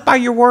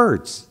your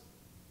words,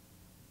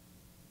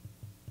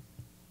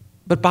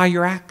 but by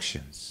your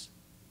actions.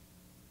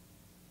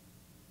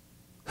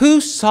 Who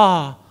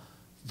saw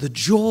the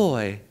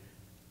joy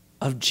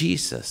of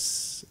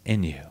Jesus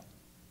in you?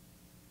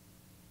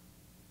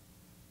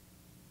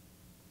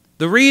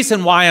 The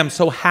reason why I'm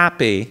so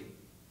happy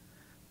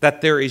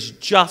that there is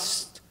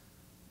just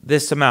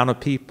this amount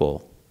of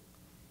people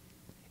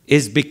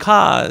is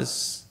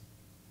because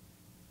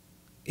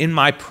in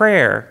my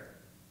prayer,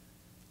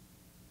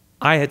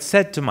 I had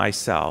said to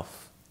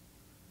myself,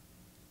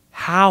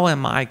 how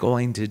am I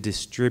going to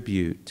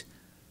distribute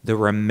the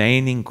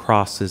remaining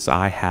crosses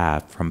I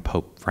have from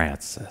Pope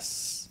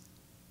Francis?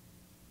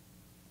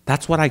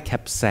 That's what I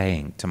kept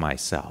saying to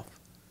myself.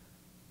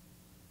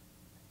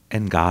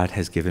 And God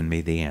has given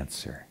me the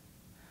answer.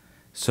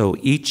 So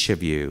each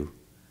of you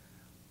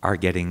are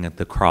getting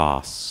the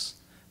cross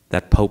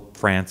that Pope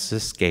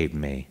Francis gave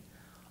me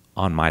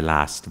on my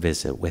last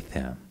visit with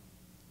him.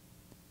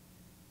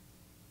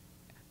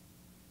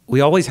 We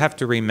always have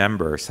to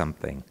remember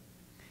something.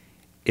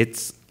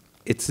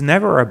 It's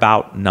never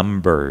about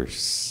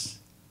numbers.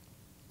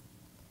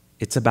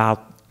 It's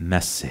about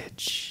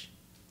message.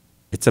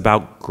 It's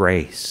about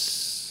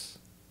grace.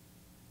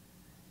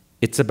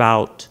 It's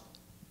about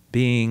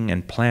being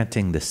and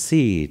planting the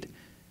seed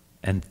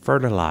and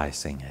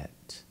fertilizing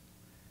it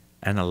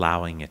and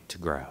allowing it to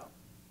grow.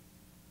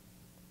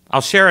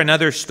 I'll share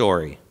another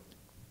story.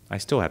 I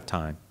still have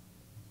time.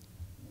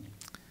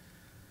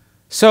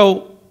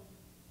 So,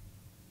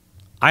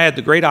 I had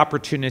the great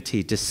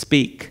opportunity to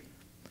speak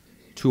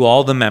to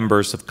all the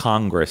members of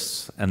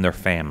Congress and their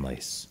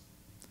families.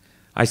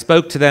 I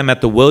spoke to them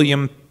at the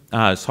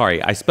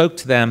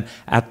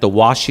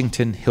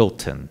Washington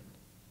Hilton.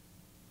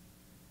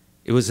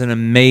 It was an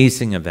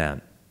amazing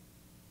event.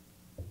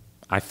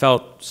 I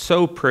felt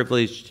so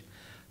privileged.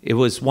 It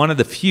was one of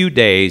the few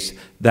days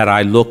that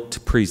I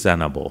looked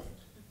presentable.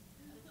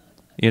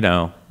 You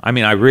know, I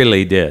mean, I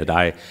really did.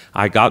 I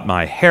got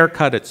my hair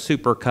cut at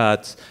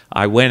Supercuts.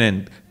 I went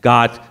and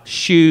got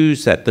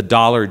shoes at the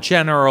Dollar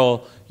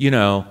General. You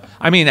know,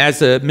 I mean,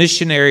 as a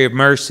missionary of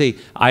mercy,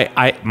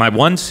 my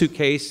one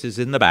suitcase is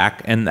in the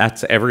back, and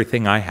that's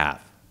everything I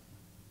have.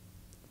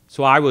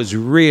 So I was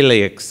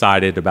really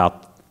excited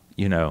about,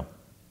 you know,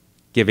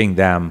 giving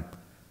them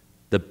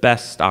the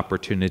best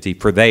opportunity,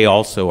 for they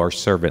also are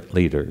servant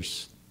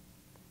leaders.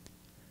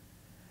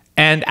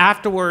 And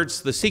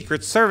afterwards, the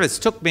Secret Service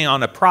took me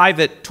on a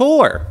private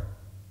tour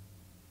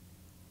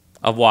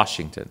of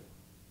Washington.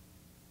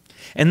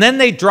 And then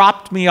they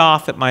dropped me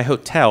off at my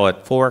hotel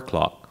at 4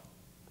 o'clock.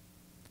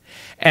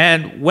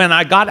 And when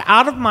I got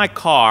out of my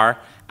car,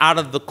 out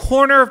of the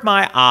corner of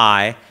my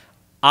eye,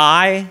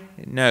 I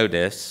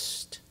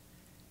noticed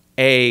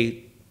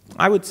I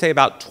would say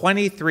about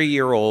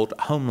 23-year-old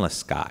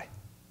homeless guy.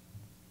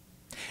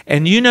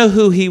 And you know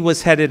who he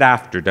was headed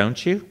after,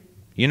 don't you?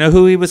 You know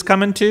who he was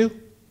coming to?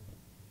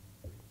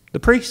 The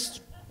priest.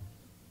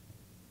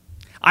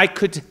 I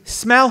could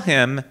smell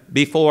him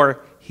before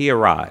he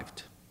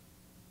arrived.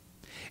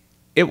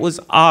 It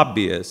was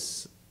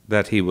obvious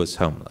that he was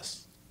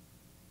homeless.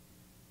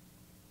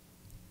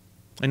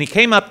 And he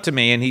came up to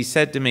me and he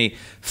said to me,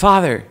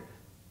 "Father,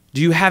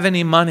 do you have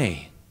any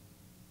money?"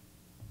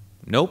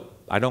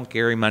 Nope, I don't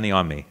carry money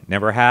on me.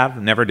 Never have,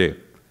 never do.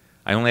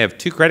 I only have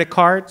 2 credit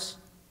cards,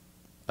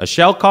 a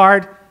Shell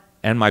card,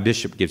 and my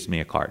bishop gives me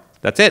a card.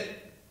 That's it.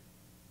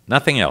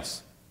 Nothing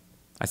else.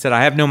 I said,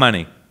 "I have no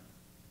money."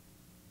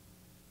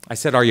 I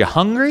said, "Are you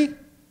hungry?"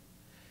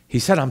 He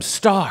said, "I'm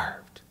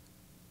starved."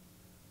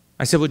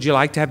 I said, "Would you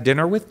like to have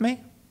dinner with me?"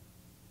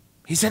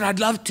 He said, "I'd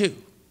love to."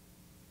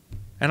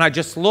 And I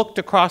just looked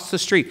across the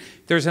street.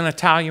 There's an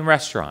Italian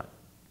restaurant.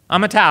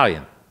 I'm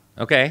Italian,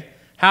 okay?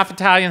 Half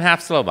Italian,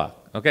 half Slovak,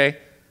 okay?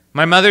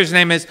 My mother's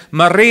name is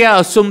Maria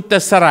Assumpta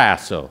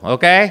Sarasso,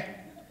 okay?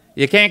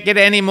 You can't get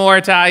any more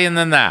Italian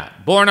than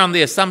that. Born on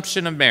the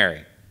Assumption of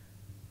Mary.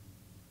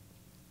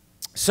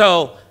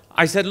 So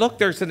I said, "Look,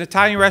 there's an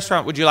Italian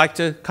restaurant. Would you like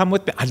to come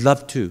with me?" "I'd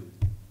love to."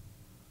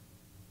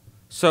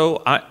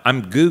 So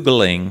I'm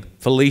Googling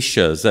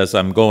Felicia's as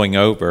I'm going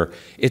over.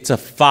 It's a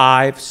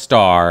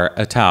 5-star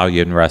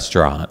Italian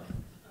restaurant.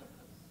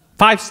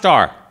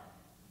 5-star.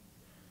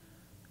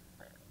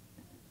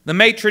 The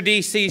maitre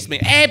d' sees me.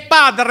 "Hey,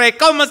 padre,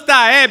 come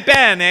sta? Hey,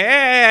 bene,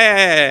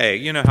 hey."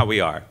 You know how we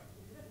are.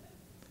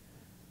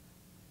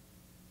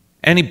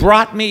 And he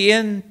brought me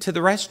into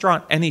the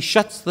restaurant and he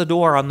shuts the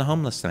door on the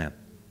homeless man.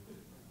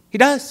 He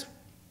does.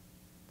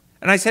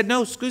 And I said,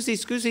 "No, scusi.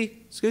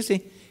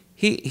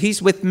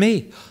 He's with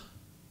me."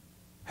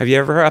 Have you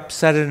ever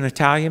upset an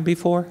Italian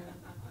before?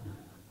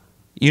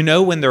 You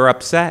know when they're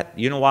upset.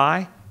 You know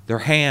why? Their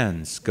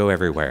hands go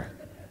everywhere.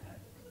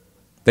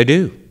 They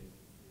do.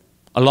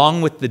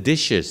 Along with the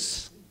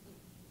dishes.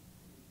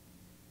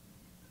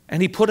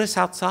 And he put us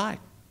outside.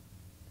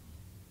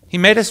 He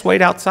made us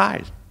wait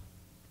outside.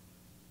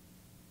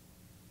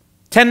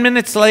 10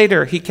 minutes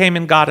later, he came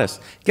and got us.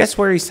 Guess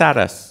where he sat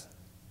us?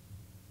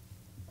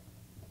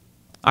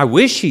 I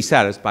wish he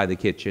sat us by the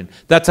kitchen.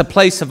 That's a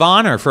place of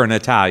honor for an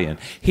Italian.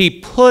 He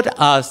put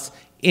us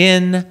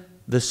in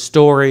the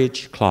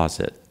storage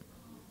closet.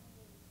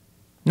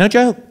 No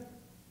joke.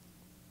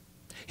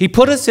 He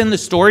put us in the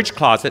storage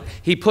closet.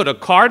 He put a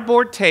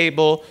cardboard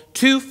table,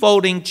 2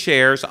 folding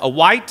chairs, a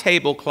white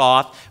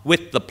tablecloth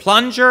with the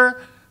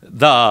plunger,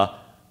 the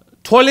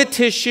toilet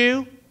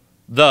tissue,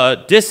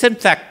 the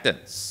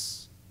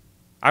disinfectants.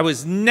 I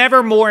was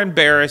never more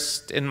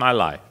embarrassed in my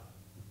life.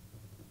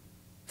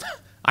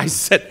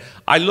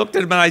 I looked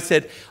at him and I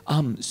said,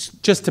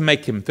 just to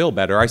make him feel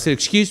better, I said,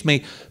 "Excuse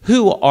me,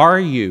 who are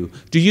you?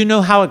 Do you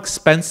know how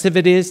expensive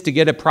it is to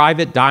get a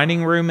private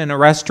dining room in a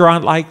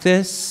restaurant like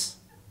this?"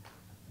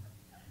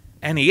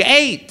 And he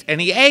ate, and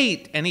he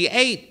ate, and he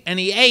ate, and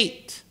he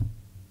ate.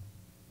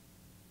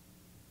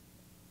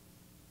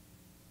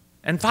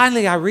 And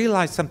finally I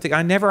realized something.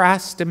 I never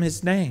asked him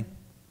his name.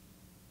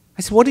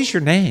 I said, "What is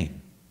your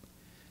name?"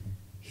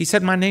 He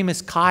said, "My name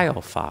is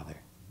Kyle, Father."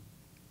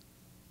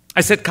 I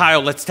said,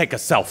 "Kyle, let's take a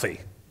selfie."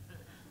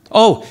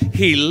 Oh,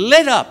 he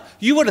lit up.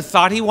 You would have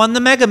thought he won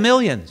the Mega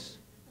Millions.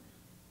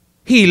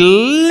 He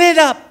lit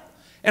up.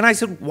 And I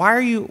said, "Why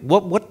are you,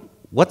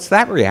 what's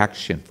that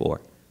reaction for?"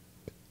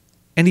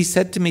 And he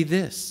said to me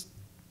this.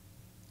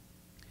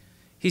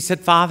 He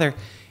said, "Father,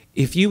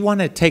 if you want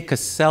to take a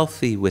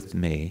selfie with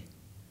me,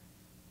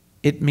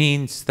 it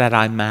means that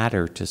I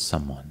matter to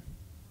someone."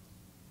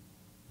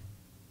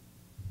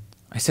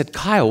 I said,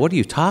 "Kyle, what are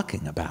you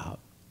talking about?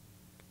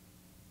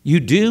 You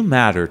do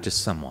matter to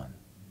someone.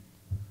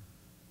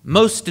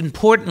 Most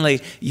importantly,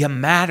 you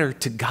matter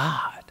to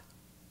God.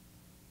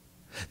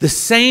 The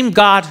same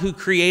God who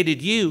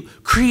created you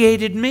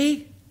created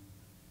me.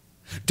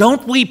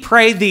 Don't we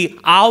pray the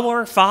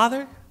Our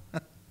Father?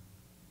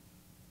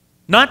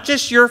 Not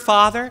just your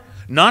Father,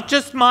 not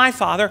just my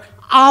Father,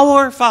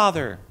 our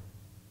Father.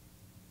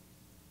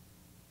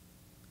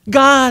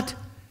 God,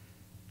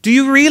 do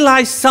you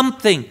realize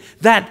something?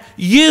 That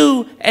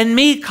you and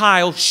me,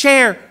 Kyle,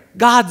 share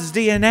God's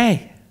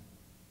DNA.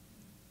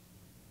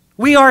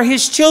 We are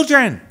His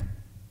children.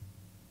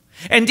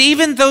 And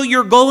even though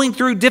you're going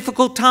through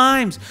difficult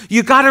times,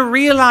 you got to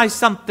realize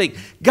something.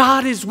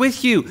 God is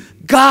with you.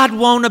 God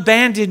won't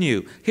abandon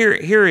you.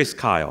 Here is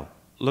Kyle.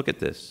 Look at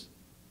this.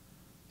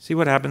 See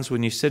what happens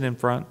when you sit in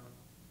front?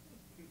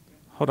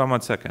 Hold on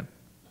one second.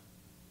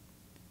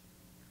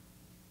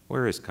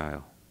 Where is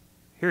Kyle?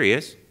 Here he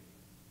is.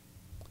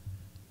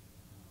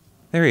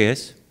 There he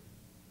is.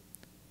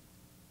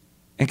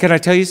 And can I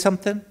tell you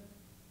something?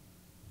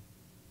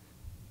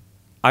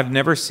 I've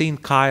never seen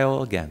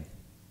Kyle again.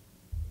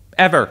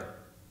 Ever.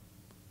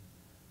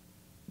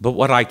 But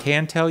what I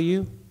can tell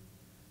you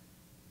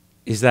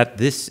is that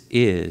this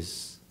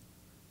is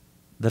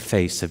the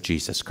face of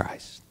Jesus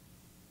Christ.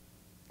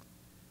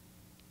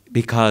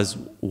 Because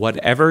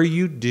whatever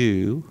you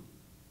do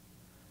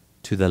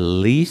to the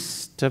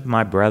least of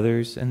my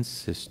brothers and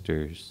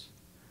sisters,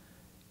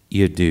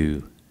 you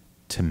do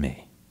to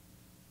me.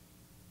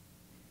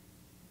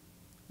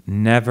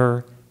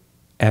 Never,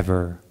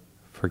 ever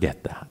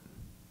forget that.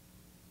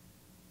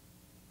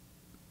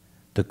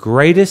 The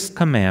greatest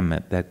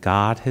commandment that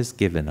God has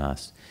given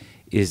us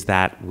is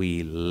that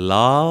we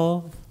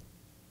love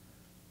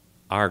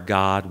our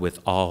God with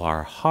all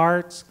our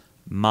hearts,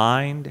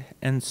 mind,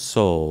 and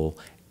soul,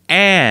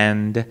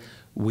 and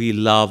we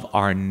love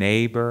our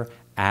neighbor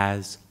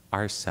as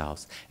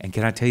ourselves. And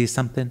can I tell you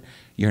something?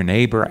 Your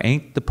neighbor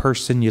ain't the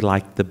person you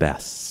like the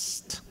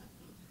best.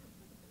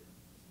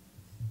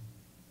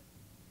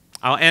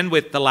 I'll end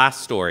with the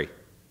last story.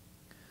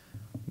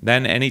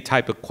 Then any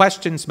type of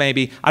questions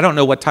maybe. I don't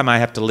know what time I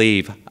have to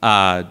leave.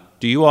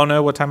 Do you all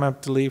know what time I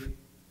have to leave?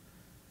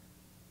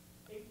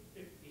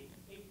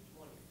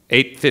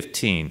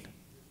 8:15.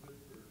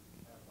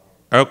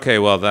 Okay,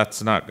 well,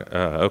 that's not,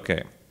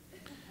 okay.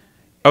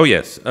 Oh,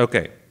 yes,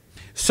 okay.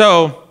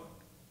 So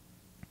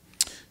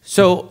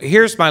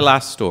here's my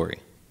last story.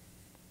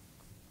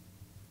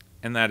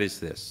 And that is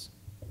this.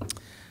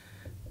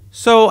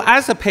 So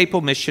as a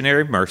papal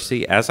missionary of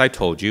mercy, as I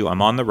told you,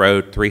 I'm on the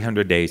road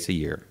 300 days a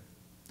year.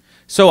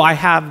 So I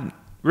have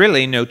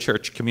really no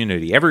church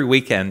community. Every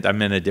weekend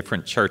I'm in a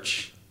different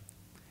church.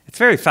 It's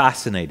very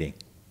fascinating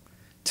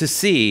to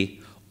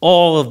see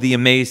all of the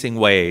amazing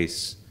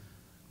ways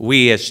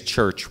we as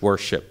church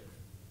worship.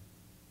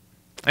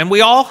 And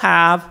we all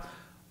have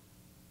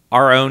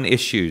our own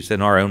issues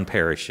in our own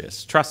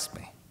parishes. Trust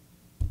me.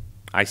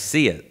 I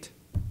see it.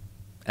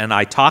 And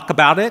I talk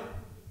about it.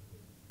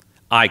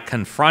 I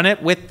confront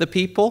it with the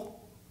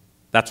people.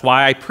 That's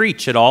why I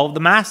preach at all of the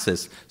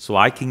masses, so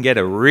I can get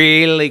a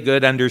really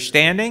good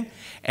understanding.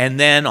 And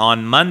then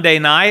on Monday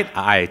night,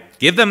 I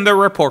give them the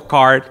report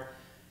card.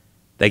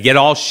 They get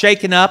all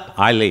shaken up.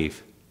 I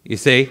leave. You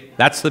see,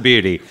 that's the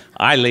beauty.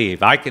 I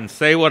leave. I can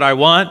say what I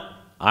want.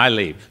 I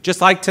leave.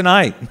 Just like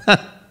tonight.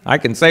 I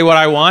can say what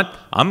I want.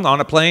 I'm on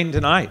a plane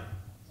tonight.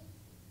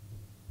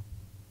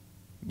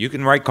 You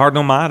can write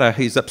Cardinal Mata.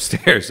 He's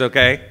upstairs,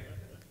 okay?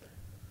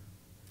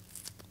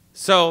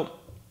 So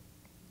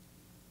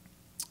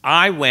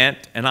I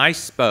went and I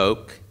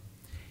spoke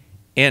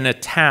in a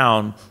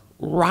town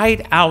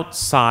right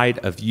outside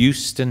of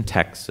Houston,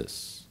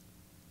 Texas.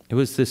 It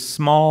was this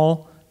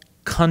small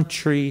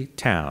country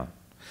town.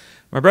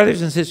 My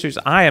brothers and sisters,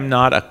 I am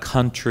not a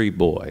country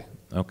boy,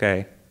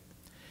 okay?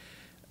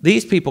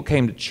 These people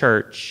came to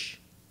church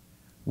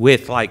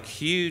with like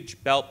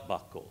huge belt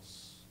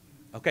buckles,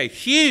 okay?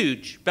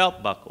 Huge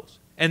belt buckles.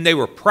 And they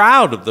were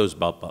proud of those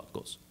belt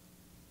buckles.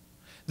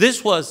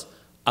 This was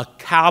a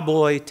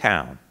cowboy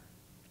town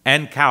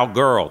and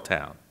cowgirl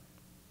town.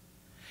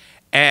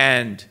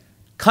 And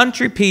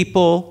country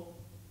people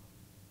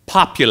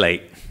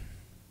populate.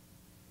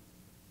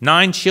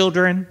 9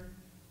 children,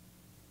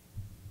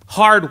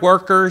 hard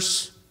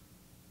workers,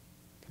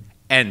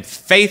 and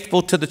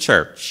faithful to the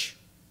church.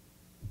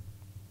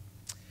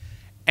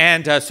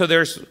 And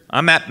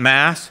I'm at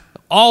Mass,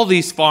 all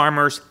these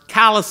farmers,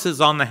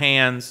 calluses on the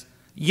hands,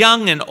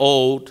 young and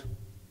old.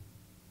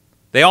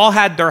 They all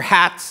had their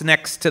hats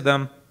next to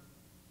them.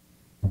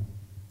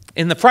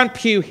 In the front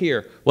pew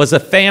here was a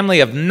family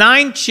of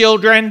 9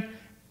 children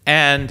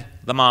and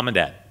the mom and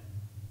dad.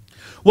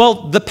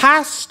 Well, the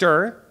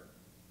pastor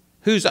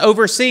who's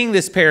overseeing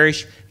this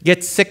parish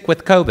gets sick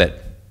with COVID.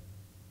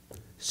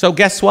 So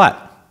guess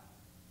what?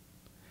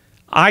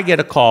 I get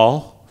a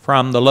call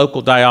from the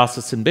local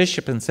diocesan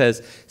bishop and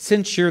says,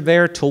 since you're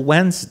there till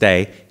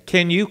Wednesday,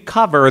 can you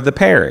cover the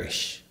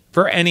parish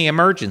for any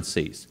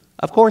emergencies?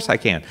 Of course I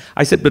can.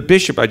 I said, but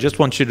Bishop, I just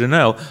want you to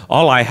know,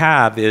 all I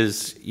have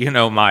is,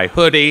 my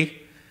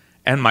hoodie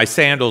and my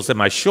sandals and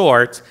my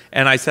shorts.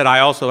 And I said, I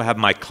also have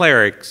my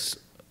clerics,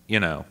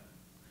 And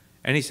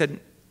he said,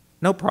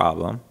 no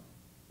problem.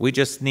 We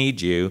just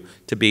need you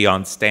to be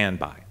on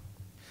standby.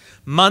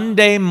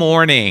 Monday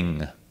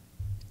morning,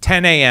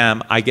 10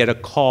 a.m., I get a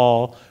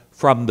call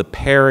from the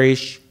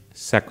parish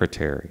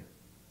secretary.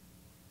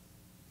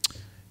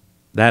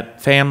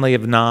 That family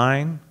of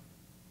 9,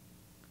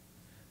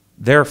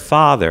 their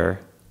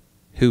father,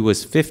 who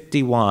was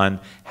 51,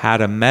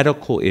 had a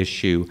medical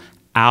issue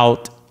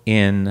out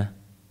in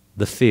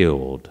the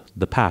field,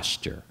 the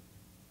pasture,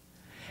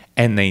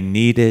 and they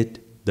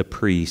needed the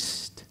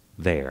priest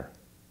there.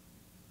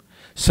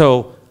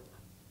 So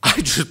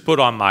I just put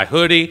on my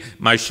hoodie,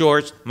 my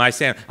shorts, my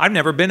sandals. I've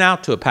never been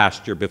out to a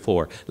pasture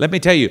before. Let me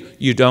tell you,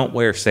 you don't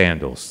wear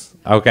sandals,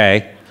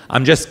 okay?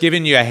 I'm just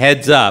giving you a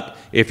heads up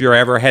if you're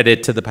ever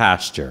headed to the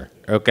pasture,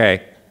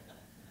 okay?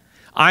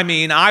 I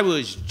mean, I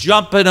was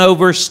jumping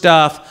over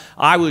stuff.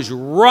 I was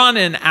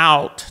running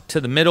out to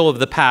the middle of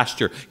the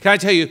pasture. Can I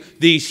tell you,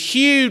 these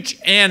huge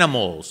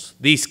animals,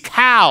 these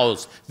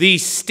cows,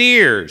 these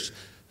steers,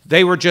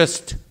 they were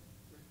just,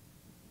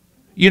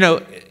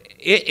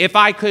 if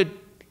I could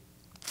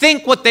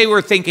think what they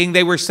were thinking,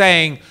 they were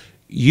saying,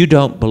 you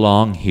don't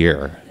belong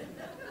here.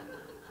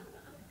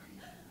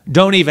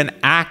 Don't even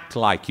act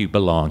like you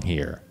belong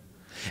here.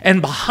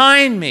 And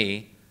behind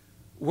me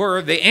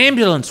were the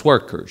ambulance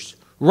workers,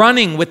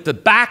 running with the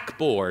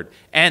backboard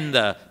and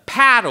the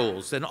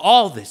paddles and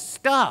all this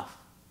stuff.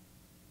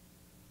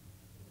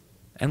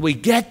 And we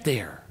get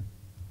there,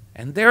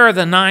 and there are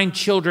the 9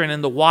 children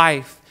and the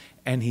wife,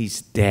 and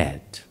he's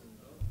dead.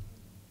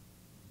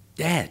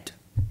 Dead.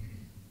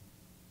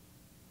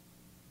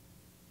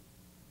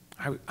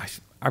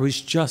 I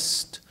was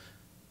just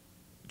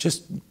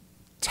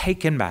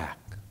taken back.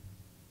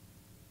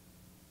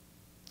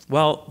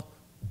 Well,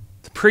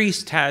 the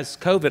priest has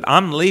COVID.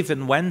 I'm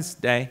leaving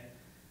Wednesday.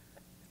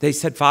 They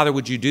said, Father,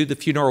 would you do the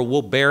funeral?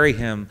 We'll bury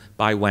him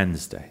by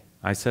Wednesday.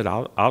 I said,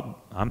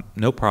 I'm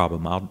no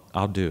problem.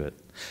 I'll do it.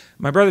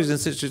 My brothers and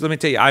sisters, let me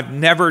tell you, I've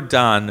never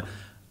done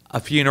a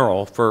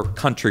funeral for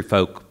country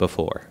folk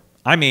before.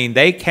 I mean,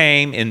 they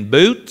came in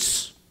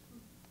boots.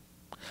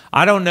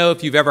 I don't know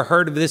if you've ever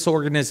heard of this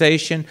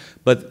organization,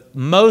 but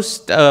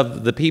most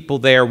of the people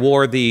there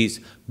wore these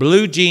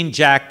blue jean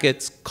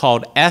jackets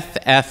called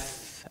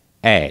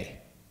FFA.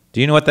 Do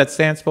you know what that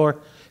stands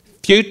for?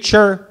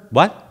 Future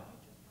what?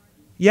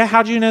 Yeah,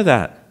 how do you know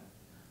that?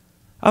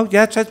 Oh,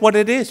 yeah, that's what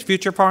it is,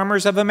 Future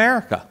Farmers of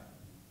America.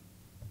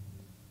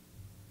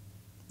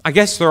 I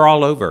guess they're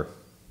all over.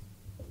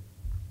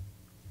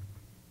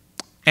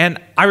 And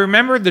I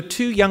remember the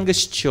 2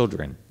 youngest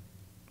children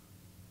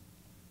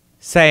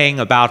saying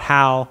about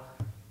how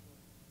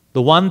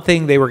the one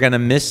thing they were going to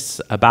miss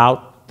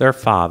about their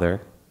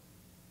father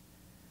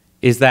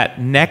is that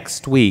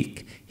next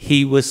week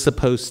he was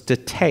supposed to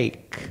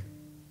take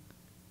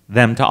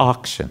them to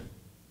auction.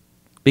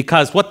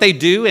 Because what they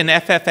do in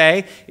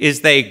FFA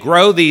is they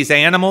grow these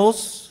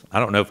animals. I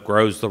don't know if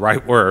grow is the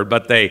right word,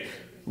 but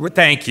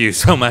thank you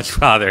so much,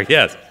 Father,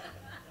 yes.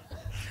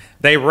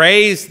 They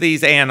raise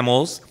these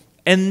animals,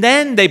 and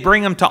then they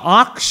bring them to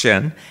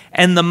auction,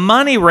 and the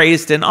money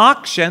raised in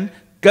auction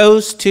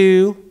goes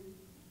to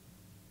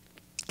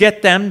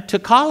get them to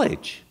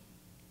college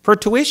for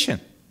tuition.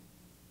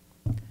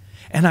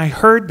 And I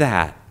heard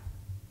that.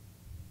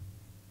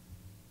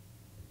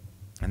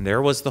 And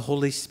there was the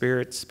Holy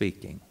Spirit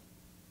speaking.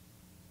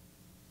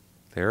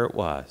 There it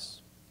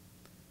was.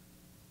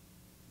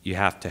 You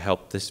have to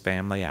help this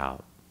family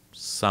out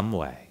some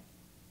way.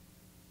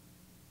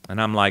 And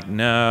I'm like,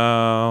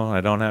 no, I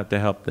don't have to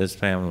help this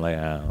family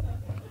out.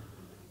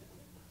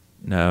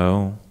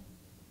 No.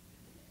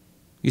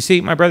 You see,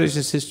 my brothers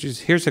and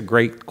sisters, here's a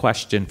great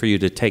question for you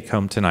to take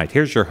home tonight.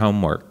 Here's your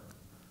homework.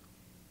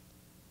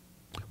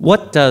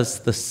 What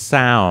does the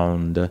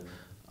sound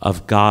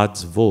of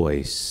God's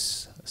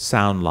voice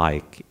sound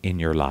like in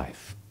your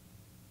life?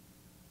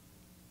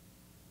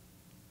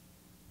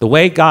 The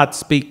way God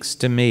speaks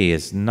to me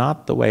is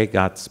not the way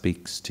God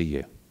speaks to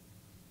you.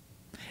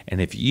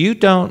 And if you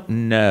don't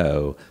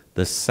know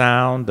the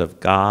sound of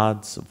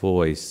God's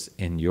voice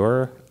in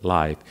your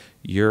life,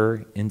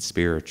 you're in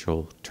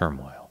spiritual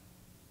turmoil.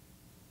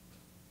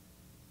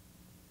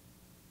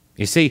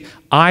 You see,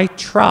 I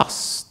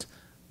trust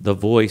the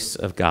voice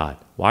of God.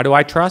 Why do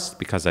I trust?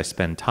 Because I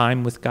spend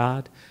time with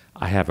God.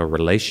 I have a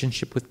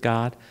relationship with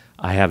God.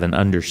 I have an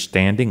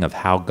understanding of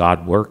how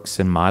God works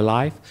in my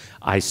life.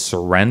 I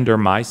surrender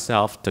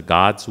myself to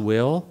God's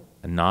will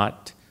and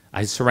not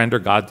I surrender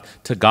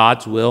to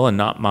God's will and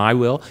not my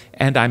will,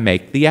 and I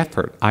make the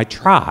effort. I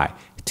try.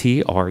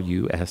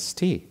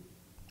 T-R-U-S-T.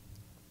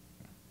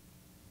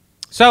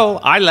 So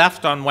I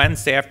left on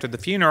Wednesday after the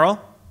funeral,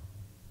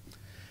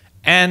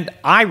 and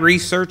I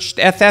researched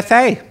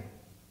FFA.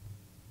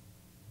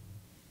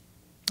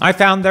 I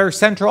found their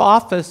central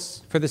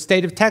office for the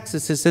state of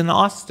Texas is in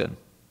Austin.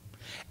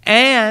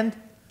 And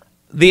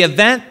the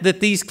event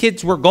that these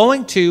kids were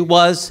going to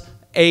was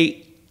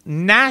a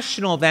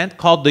national event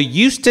called the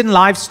Houston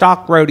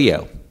Livestock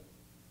Rodeo.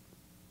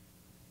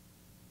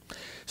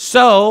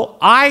 So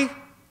I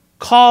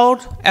called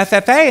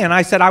FFA and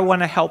I said, I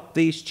want to help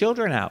these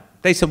children out.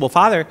 They said, well,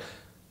 Father,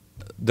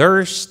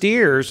 their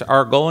steers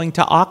are going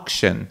to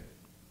auction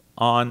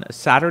on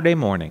Saturday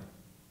morning.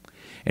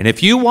 And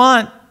if you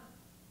want,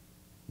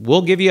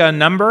 we'll give you a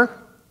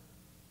number.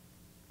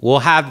 We'll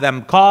have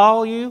them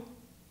call you,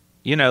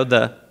 you know,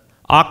 the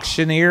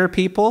auctioneer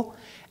people,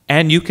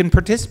 and you can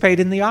participate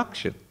in the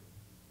auction.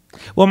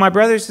 Well, my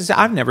brother says,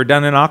 I've never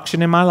done an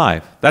auction in my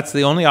life. That's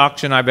the only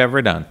auction I've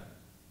ever done.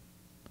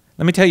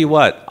 Let me tell you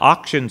what,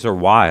 auctions are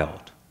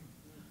wild,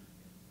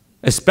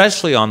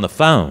 especially on the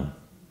phone.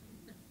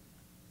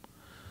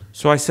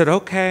 So I said,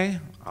 okay,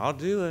 I'll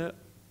do it.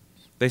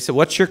 They said,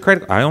 what's your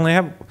credit? I only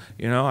have,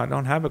 I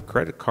don't have a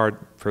credit card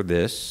for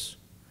this.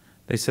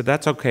 They said,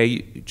 that's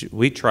okay.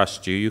 We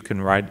trust you. You can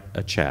write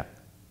a check.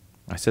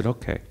 I said,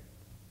 okay.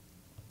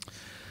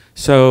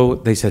 So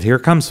they said, here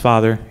comes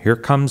Father. Here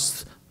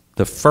comes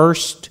the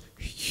first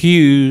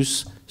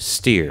Hughes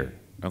steer.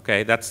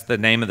 Okay, that's the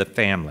name of the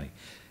family.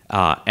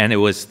 And it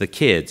was the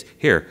kids.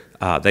 Here,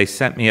 they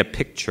sent me a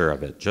picture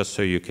of it just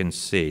so you can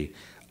see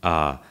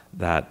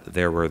that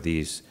there were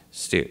these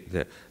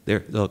steer.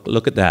 There,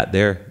 look at that.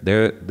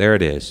 There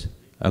it is.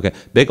 Okay,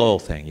 big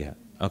old thing, yeah.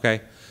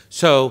 Okay,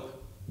 so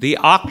the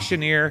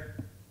auctioneer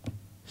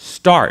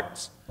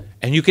starts.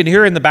 And you can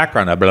hear in the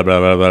background, blah, blah,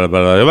 blah, blah,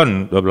 blah,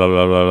 1, blah, blah,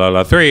 blah, blah,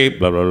 blah, 3,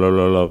 blah, blah, blah,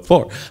 blah,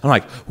 4. I'm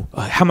like,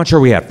 how much are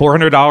we at?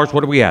 $400?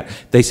 What are we at?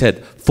 They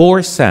said,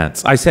 4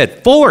 cents. I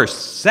said, 4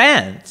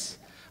 cents?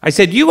 I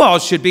said, you all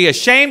should be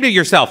ashamed of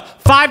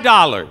yourself.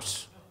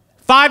 $5.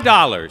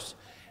 $5.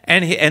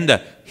 And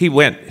he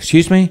went,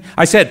 excuse me?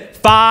 I said,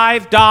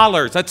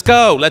 $5. Let's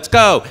go, let's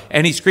go.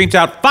 And he screams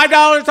out,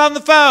 $5 on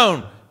the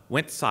phone.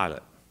 Went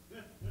silent.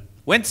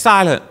 Went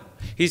silent.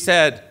 He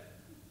said,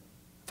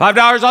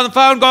 $5 on the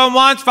phone, going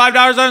once,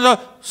 $5 on the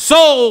phone,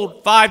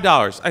 sold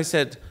 $5. I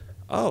said,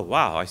 oh,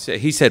 wow.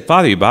 He said,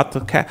 Father, you bought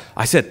the cat.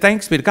 I said,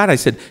 thanks be to God. I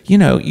said, you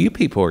know, you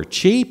people are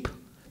cheap.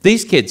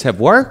 These kids have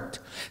worked.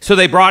 So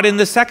they brought in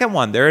the second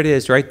one. There it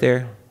is right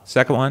there,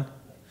 second one.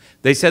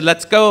 They said,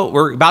 let's go.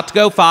 We're about to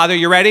go, Father.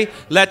 You ready?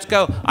 Let's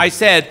go. They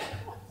said,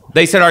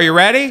 are you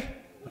ready?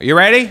 Are you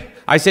ready?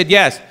 I said,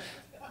 yes.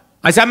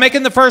 I said, I'm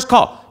making the first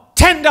call.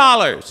 $10,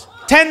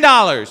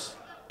 $10,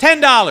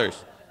 $10.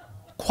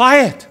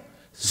 Quiet.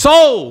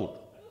 Sold.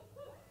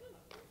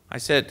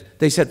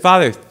 They said,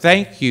 Father,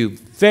 thank you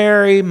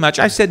very much.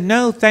 I said,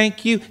 no,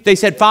 thank you. They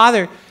said,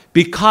 Father,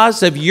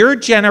 because of your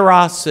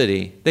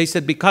generosity,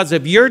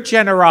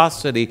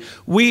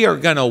 we are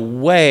going to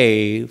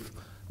waive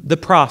the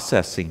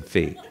processing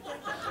fee.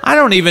 I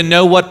don't even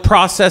know what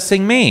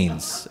processing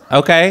means,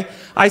 okay?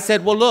 I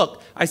said, well, look,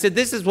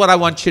 this is what I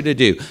want you to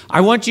do.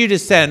 I want you to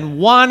send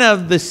one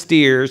of the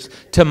steers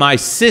to my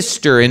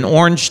sister in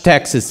Orange,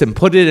 Texas, and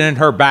put it in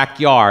her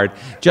backyard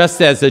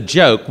just as a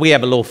joke. We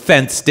have a little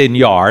fenced-in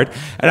yard.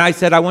 And I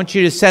said, I want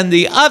you to send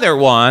the other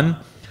one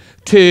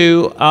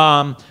to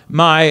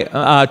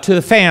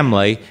the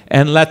family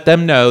and let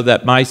them know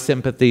that my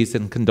sympathies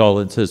and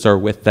condolences are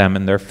with them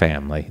and their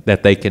family,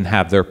 that they can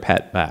have their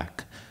pet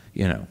back,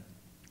 you know.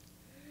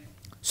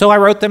 So I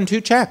wrote them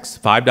 2 checks,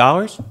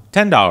 $5,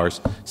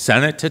 $10,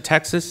 sent it to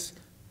Texas,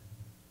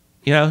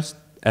 you know,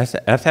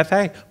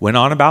 FFA, went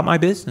on about my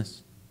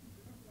business.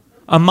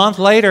 A month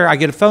later, I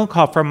get a phone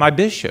call from my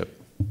bishop.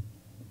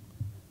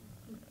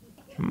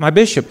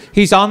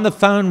 He's on the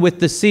phone with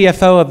the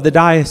CFO of the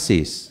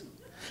diocese.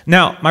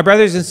 Now, my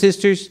brothers and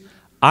sisters,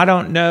 I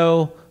don't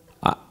know,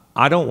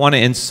 I don't want to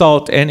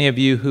insult any of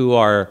you who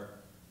are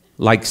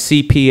like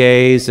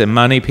CPAs and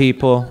money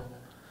people,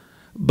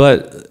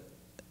 but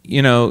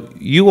you know,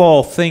 you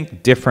all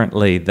think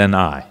differently than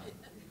I.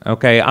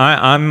 Okay,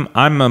 I'm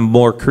a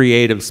more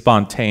creative,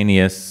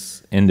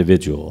 spontaneous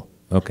individual.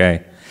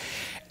 Okay,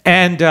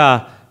 and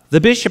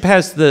the bishop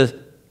has the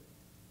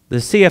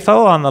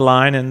CFO on the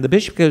line, and the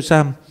bishop goes,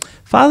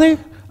 Father,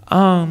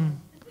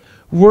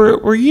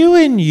 were you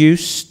in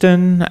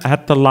Houston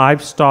at the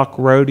livestock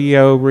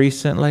rodeo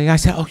recently? I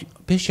said, oh,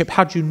 Bishop,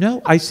 how'd you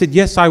know? I said,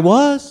 yes, I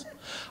was.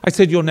 I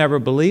said, you'll never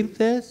believe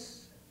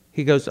this.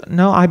 He goes,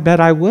 no, I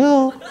bet I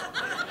will.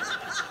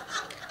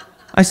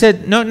 I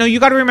said, no, you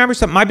got to remember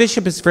something. My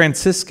bishop is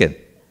Franciscan.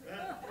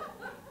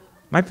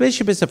 My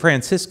bishop is a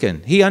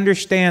Franciscan. He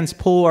understands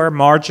poor,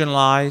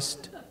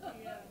 marginalized.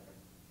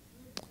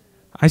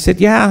 I said,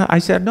 yeah. I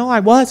said, no,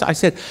 I was. I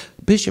said,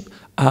 Bishop,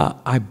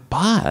 I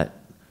bought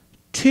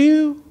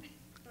 2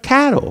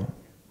 cattle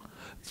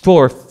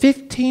for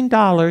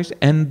 $15,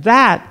 and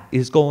that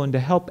is going to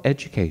help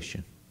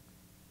education.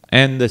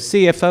 And the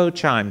CFO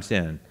chimes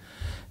in,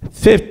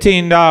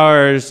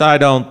 $15, I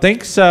don't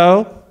think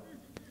so.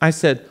 I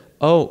said,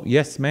 oh,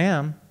 yes,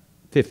 ma'am,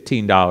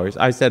 $15.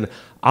 I said,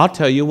 I'll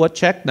tell you what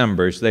check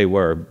numbers they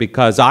were,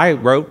 because I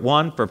wrote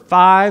one for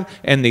 5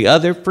 and the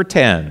other for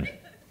 10.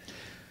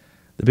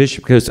 The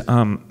bishop goes,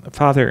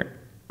 Father,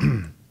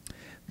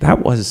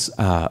 that was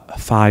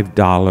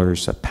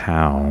 $5 a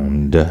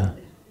pound.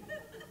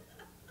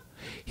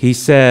 He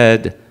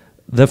said,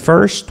 the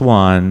first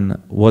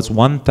one was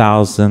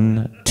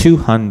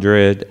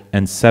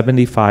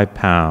 1,275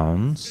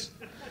 pounds.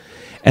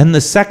 And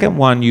the second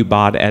one you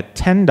bought at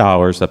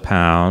 $10 a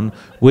pound,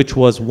 which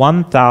was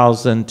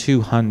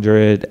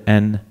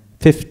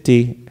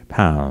 1,250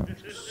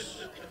 pounds.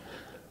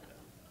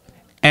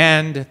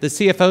 And the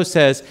CFO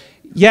says,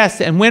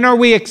 yes, and when are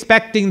we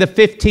expecting the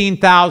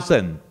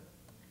 15,000?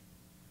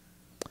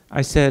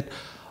 I said,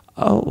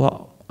 oh,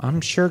 well, I'm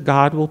sure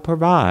God will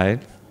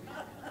provide.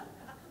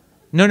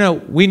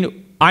 No,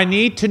 I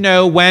need to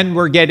know when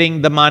we're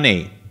getting the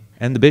money.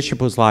 And the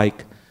bishop was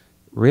like,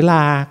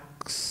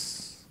 relax.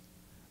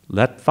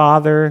 Let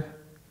Father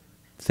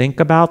think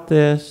about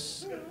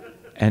this,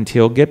 and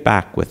he'll get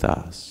back with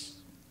us.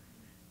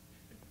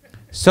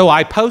 So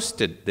I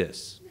posted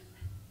this.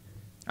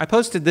 I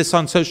posted this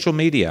on social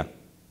media.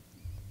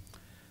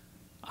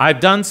 I've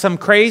done some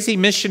crazy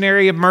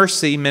missionary of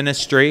mercy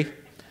ministry,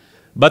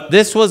 but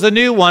this was a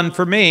new one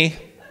for me.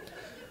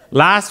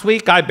 Last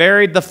week, I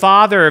buried the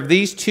father of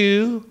these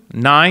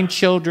 9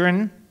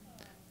 children.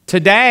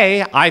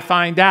 Today, I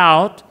find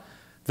out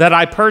that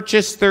I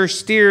purchased their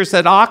steers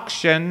at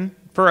auction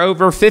for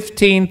over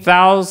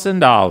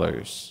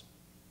 $15,000.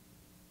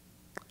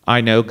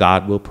 I know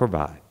God will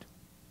provide.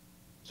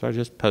 So I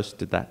just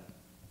posted that.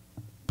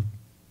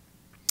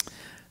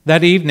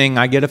 That evening,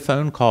 I get a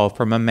phone call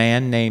from a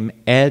man named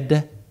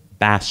Ed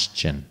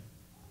Bastian.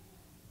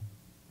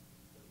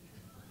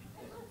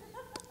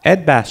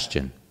 Ed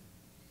Bastian.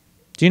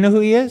 Do you know who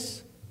he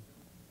is?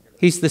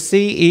 He's the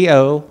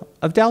CEO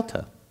of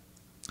Delta.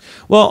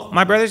 Well,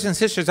 my brothers and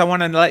sisters, I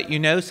want to let you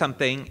know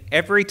something.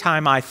 Every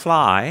time I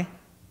fly,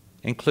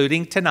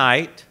 including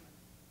tonight,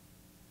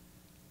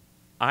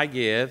 I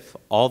give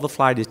all the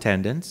flight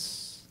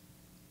attendants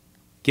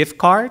gift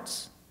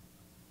cards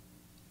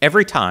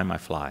every time I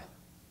fly.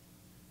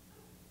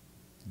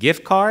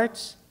 Gift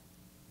cards,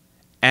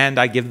 and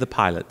I give the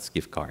pilots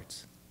gift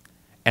cards.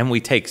 And we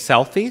take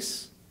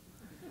selfies,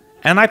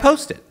 and I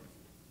post it.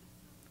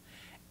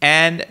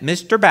 And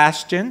Mr.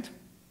 Bastian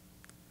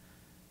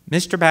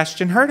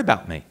heard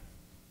about me.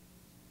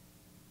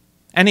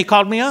 And he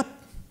called me up.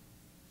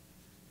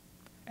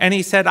 And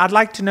he said, I'd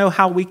like to know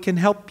how we can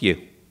help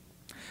you.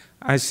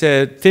 I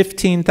said,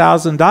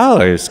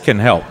 $15,000 can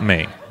help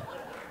me.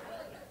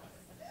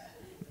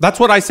 That's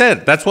what I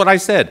said.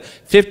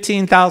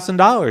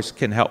 $15,000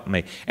 can help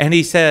me. And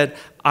he said,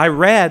 I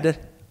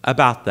read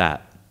about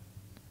that.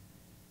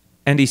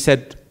 And he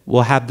said,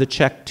 we'll have the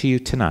check to you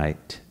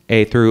tonight,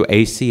 through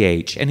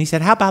ACH. And he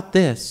said, how about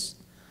this?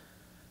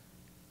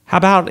 How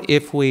about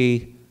if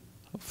we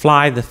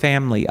fly the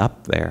family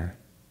up there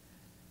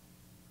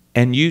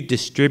and you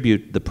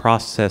distribute the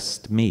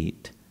processed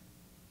meat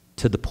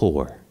to the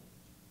poor?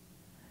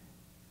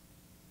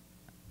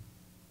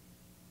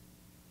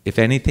 If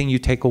anything you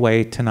take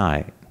away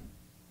tonight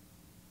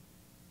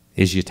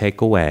is you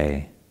take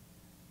away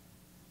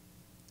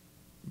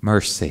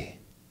mercy.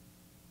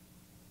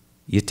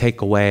 You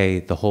take away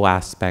the whole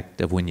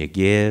aspect of when you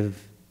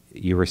give,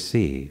 you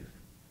receive.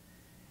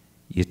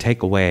 You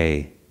take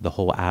away the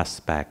whole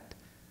aspect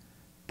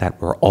that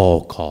we're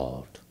all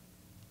called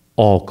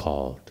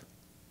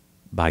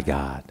by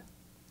God,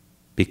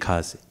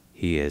 because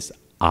He is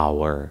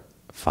our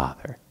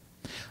Father.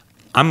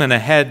 I'm going to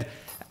head,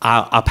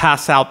 I'll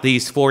pass out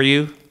these for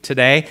you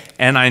today,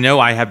 and I know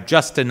I have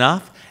just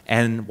enough.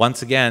 And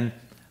once again,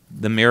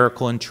 the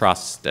miracle and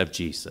trust of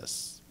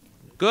Jesus.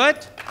 Good?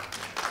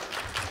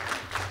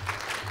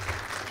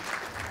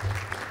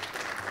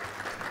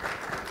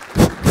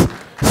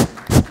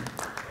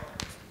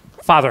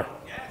 Father,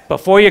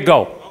 before you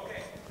go,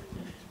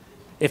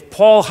 if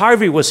Paul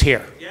Harvey was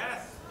here,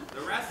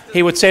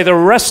 he would say the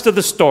rest of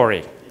the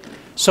story.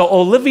 So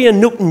Olivia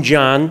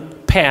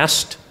Newton-John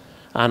passed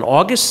on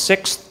August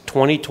 6th,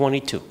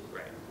 2022.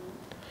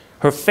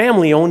 Her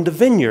family owned a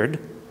vineyard,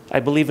 I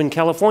believe, in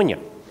California.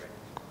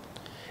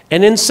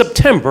 And in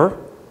September,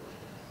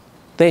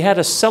 they had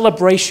a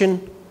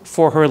celebration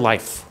for her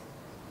life.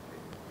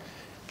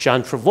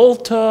 John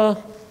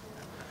Travolta,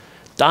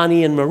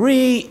 Donnie and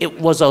Marie, it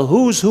was a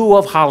who's who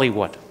of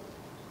Hollywood.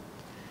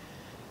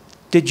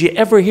 Did you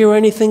ever hear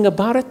anything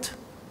about it?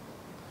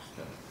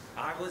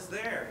 I was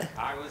there.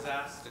 I was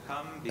asked to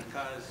come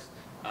because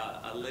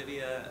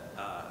Olivia,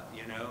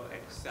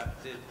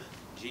 accepted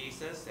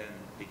Jesus and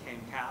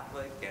became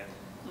Catholic, and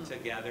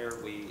together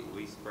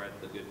we spread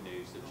the good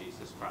news of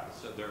Jesus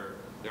Christ. So they're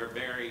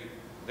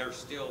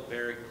still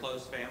very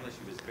close family.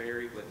 She was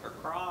buried with her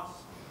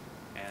cross,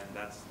 and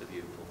that's the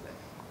beautiful thing.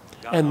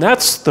 God, and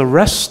that's the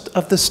rest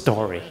of the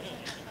story.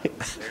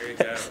 There you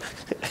go.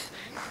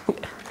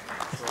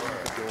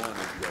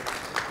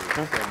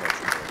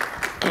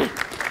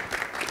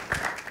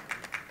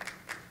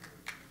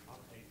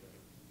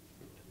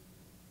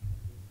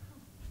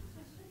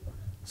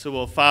 So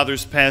while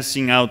Father's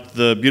passing out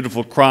the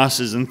beautiful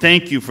crosses, and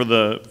thank you for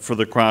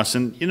the cross.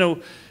 And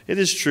it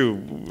is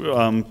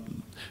true.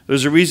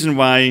 There's a reason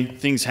why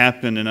things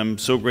happen, and I'm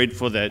so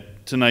grateful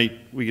that tonight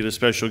we get a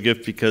special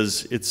gift,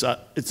 because it's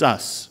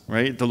us,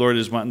 right? The Lord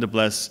is wanting to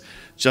bless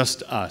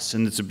just us,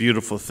 and it's a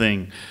beautiful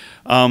thing.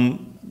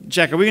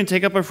 Jack, are we going to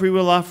take up our free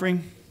will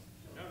offering?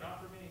 No,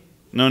 not for me.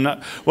 No,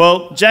 not.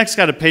 Well, Jack's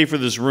got to pay for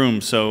this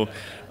room, so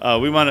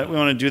we want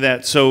to do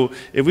that. So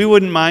if we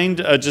wouldn't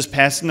mind just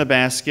passing the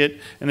basket,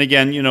 and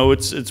again,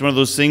 it's one of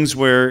those things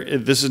where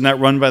this is not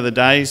run by the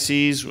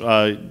diocese.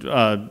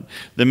 The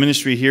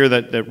ministry here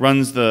that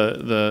runs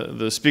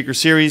the speaker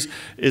series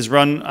is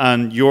run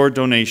on your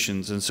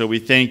donations, and so we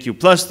thank you.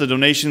 Plus the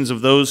donations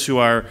of those who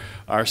are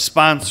our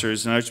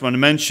sponsors, and I just want to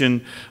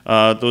mention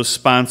those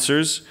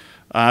sponsors.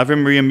 Ave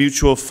Maria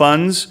Mutual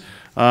Funds.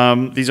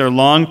 These are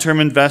long-term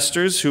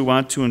investors who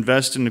want to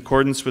invest in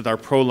accordance with our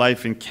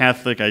pro-life and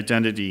Catholic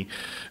identity.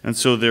 And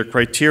so their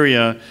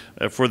criteria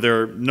for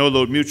their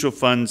no-load mutual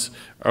funds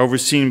are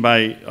overseen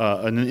by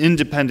an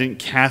independent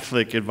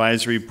Catholic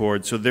advisory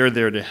board, so they're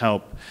there to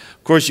help.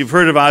 Of course, you've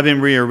heard of Ave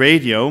Maria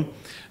Radio.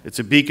 It's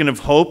a beacon of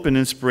hope and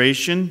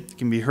inspiration. It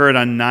can be heard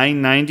on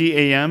 990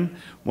 AM,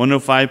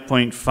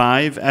 105.5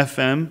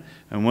 FM,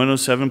 and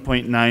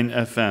 107.9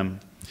 FM,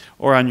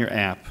 or on your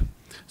app.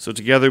 So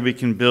together we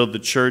can build the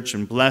church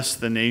and bless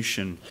the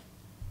nation.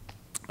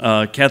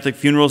 Catholic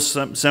Funeral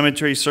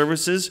Cemetery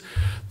Services.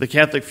 The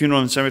Catholic Funeral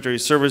and Cemetery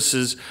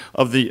Services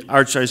of the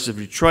Archdiocese of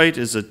Detroit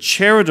is a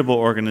charitable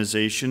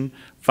organization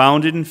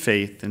founded in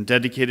faith and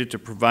dedicated to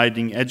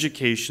providing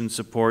education,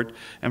 support,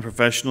 and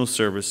professional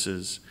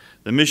services.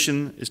 The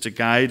mission is to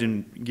guide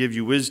and give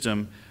you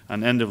wisdom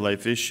on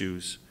end-of-life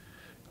issues.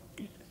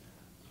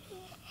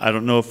 I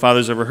don't know if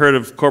Father's ever heard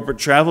of corporate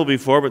travel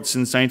before, but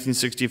since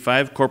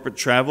 1965, corporate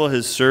travel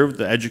has served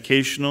the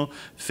educational,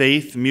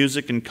 faith,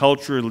 music, and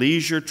culture,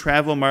 leisure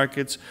travel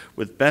markets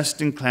with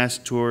best-in-class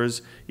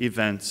tours,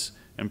 events,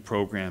 and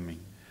programming.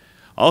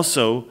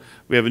 Also,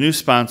 we have a new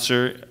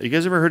sponsor. You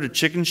guys ever heard of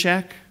Chicken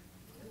Shack?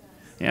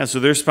 Yeah,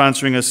 so they're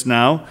sponsoring us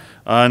now,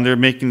 and they're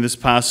making this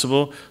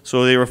possible.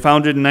 So they were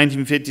founded in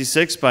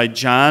 1956 by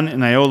John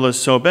and Iola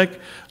Sobek.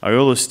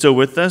 Iola's still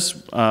with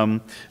us,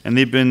 and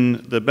we've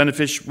been the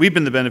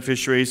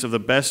beneficiaries of the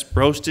best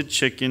roasted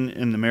chicken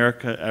in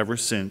America ever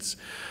since.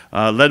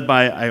 Led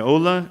by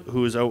Iola,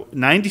 who is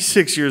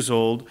 96 years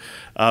old.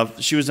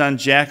 She was on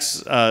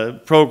Jack's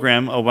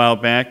program a while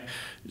back.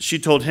 She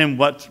told him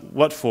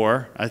what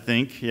for, I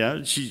think.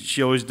 Yeah,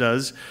 she always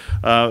does.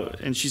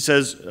 And she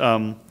says,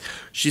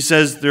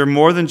 they're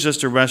more than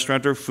just a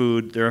restaurant or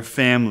food. They're a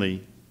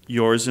family,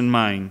 yours and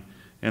mine.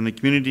 And the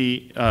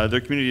community,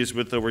 their community is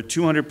with over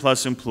 200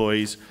 plus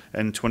employees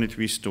and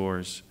 23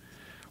 stores.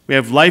 We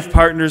have Life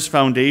Partners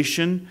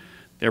Foundation.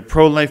 Their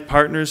Pro-Life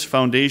Partners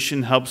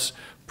Foundation helps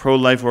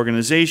pro-life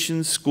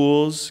organizations,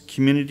 schools,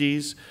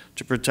 communities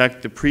to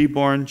protect the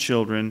preborn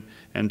children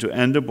and to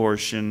end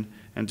abortion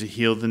and to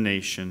heal the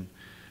nation.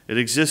 It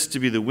exists to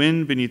be the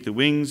wind beneath the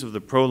wings of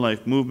the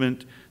pro-life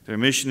movement. Their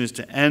mission is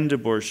to end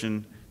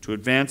abortion, to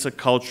advance a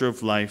culture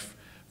of life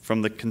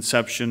from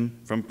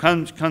conception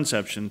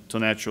to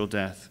natural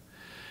death.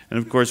 And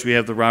of course, we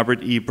have the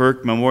Robert E.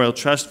 Burke Memorial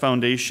Trust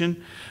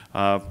Foundation.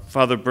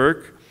 Father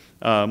Burke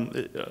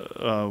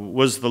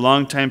was the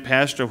longtime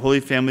pastor of Holy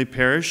Family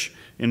Parish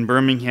in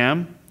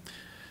Birmingham,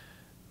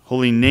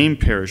 Holy Name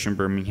Parish in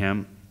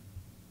Birmingham.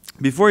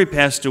 Before he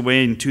passed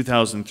away in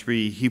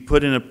 2003, he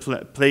put into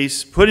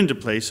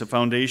place a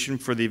foundation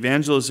for the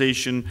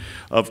evangelization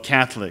of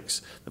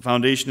Catholics. The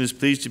foundation is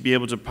pleased to be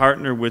able to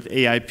partner with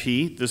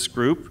AIP, this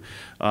group,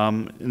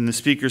 in the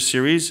speaker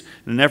series,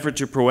 in an effort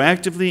to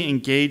proactively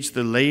engage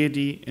the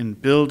laity in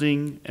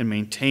building and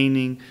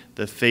maintaining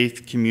the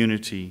faith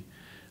community.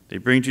 They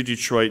bring to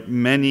Detroit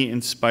many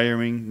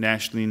inspiring,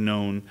 nationally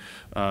known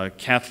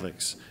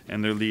Catholics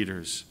and their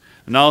leaders.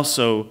 And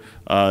also,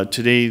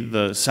 today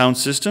the sound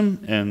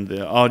system and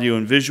the audio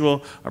and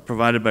visual are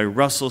provided by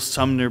Russell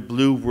Sumner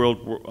Blue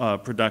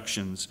World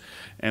Productions.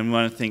 And we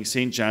want to thank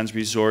St. John's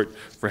Resort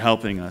for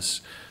helping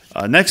us.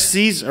 Next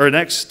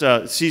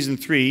season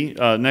 3,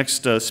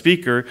 next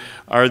speaker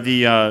are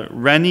the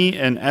Rennie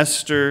and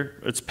Esther,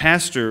 it's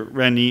Pastor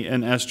Rennie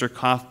and Esther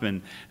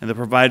Kaufman, and they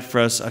provide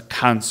for us a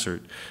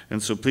concert.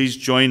 And so please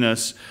join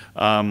us,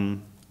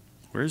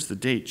 where's the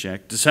date,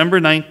 Jack?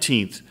 December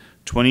 19th,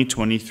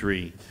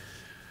 2023.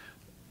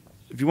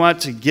 If you want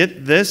to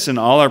get this and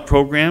all our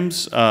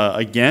programs,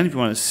 again, if you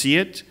want to see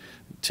it,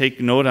 take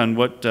note on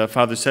what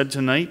Father said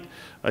tonight,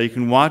 you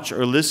can watch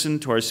or listen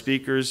to our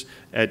speakers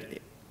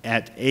at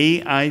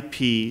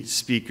AIP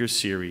Speaker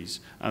Series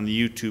on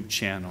the YouTube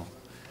channel.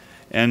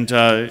 And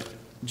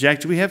Jack,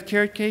 do we have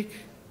carrot cake?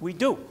 We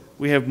do.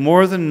 We have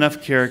more than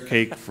enough carrot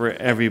cake for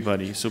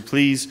everybody. So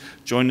please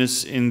join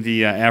us in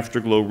the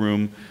Afterglow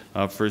room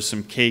for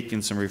some cake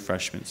and some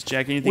refreshments.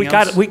 Jack, anything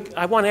else?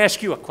 I want to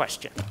ask you a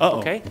question. Uh-oh.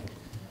 Okay?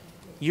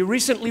 You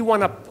recently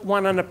went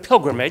on a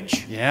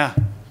pilgrimage. Yeah.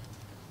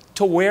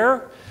 To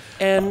where?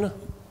 And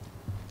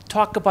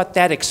talk about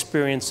that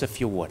experience, if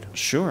you would.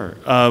 Sure.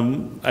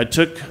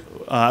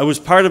 I was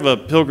part of a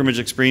pilgrimage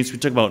experience. We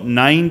took about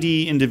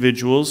 90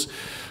 individuals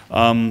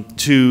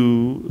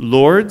to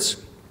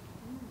Lourdes,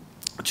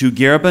 to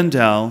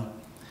Garabandal,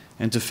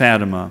 and to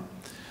Fatima.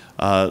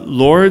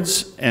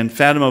 Lourdes and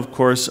Fatima, of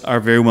course, are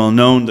very well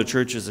known. The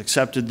church has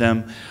accepted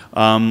them.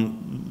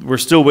 We're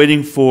still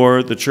waiting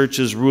for the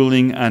church's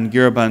ruling on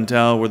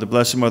Garabandal, where the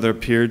Blessed Mother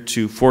appeared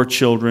to 4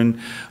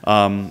 children.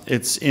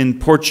 It's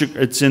in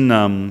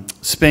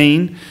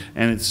Spain,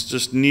 and it's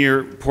just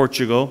near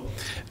Portugal.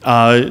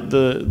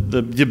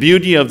 The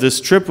beauty of this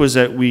trip was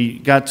that we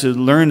got to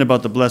learn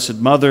about the Blessed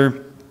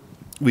Mother.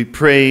 We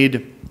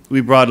prayed.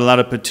 We brought a lot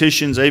of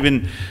petitions. I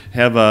even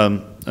have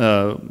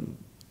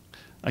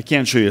I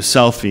can't show you a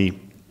selfie,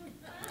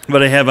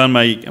 but I have on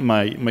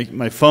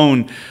my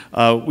phone,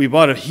 we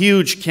bought a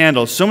huge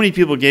candle. So many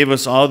people gave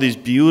us all these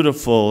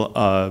beautiful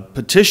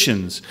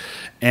petitions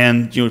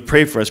and,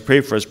 pray for us,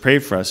 pray for us, pray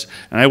for us.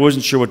 And I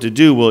wasn't sure what to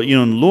do. Well,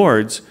 in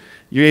Lourdes,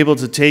 you're able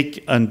to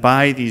take and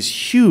buy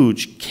these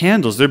huge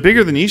candles. They're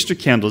bigger than Easter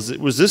candles. It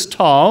was this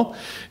tall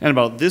and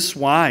about this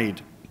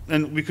wide.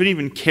 And we couldn't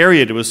even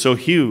carry it. It was so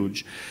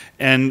huge.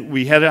 And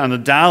we had it on a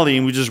dolly,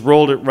 and we just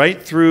rolled it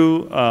right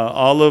through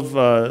all of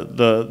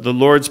the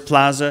Lourdes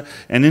Plaza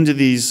and into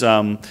these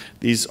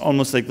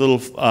almost like little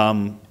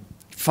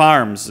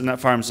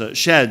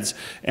sheds.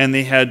 And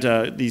they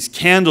had these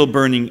candle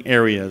burning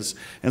areas.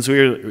 And so we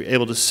were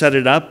able to set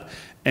it up,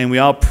 and we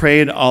all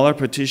prayed all our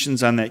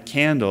petitions on that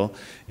candle.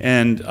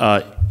 And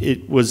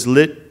it was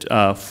lit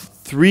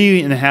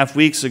 3.5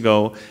 weeks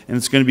ago, and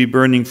it's going to be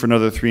burning for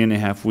another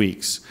 3.5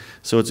 weeks.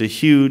 So it's a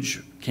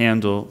huge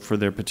candle for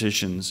their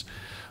petitions.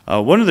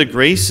 One of the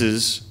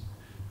graces,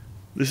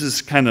 this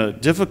is kind of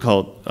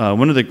difficult,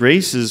 one of the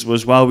graces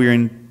was while we were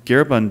in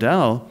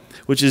Garabandal,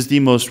 which is the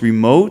most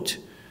remote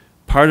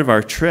part of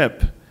our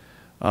trip,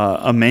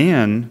 a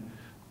man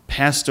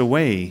passed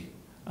away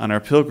on our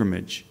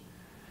pilgrimage.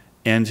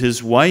 And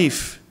his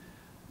wife,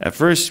 at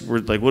first, we're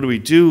like, what do we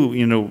do?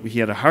 You know, he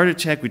had a heart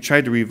attack. We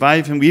tried to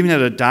revive him. We even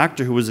had a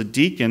doctor who was a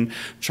deacon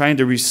trying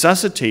to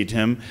resuscitate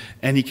him,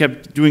 and he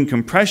kept doing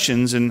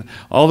compressions and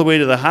all the way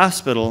to the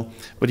hospital,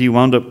 but he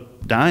wound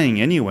up dying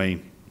anyway.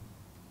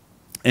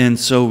 And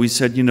so we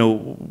said, you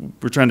know,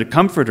 we're trying to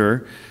comfort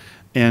her,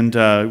 and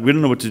we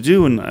don't know what to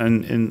do.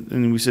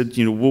 And we said,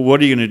 you know, well, what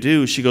are you going to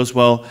do? She goes,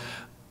 well,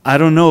 I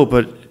don't know,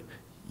 but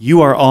you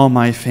are all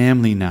my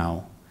family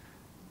now.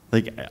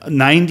 Like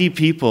 90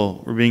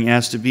 people were being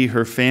asked to be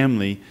her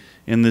family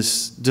in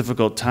this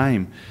difficult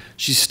time.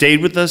 She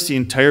stayed with us the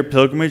entire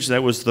pilgrimage.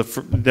 That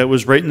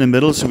was right in the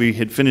middle, so we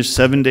had finished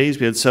 7 days.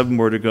 We had 7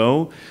 more to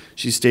go.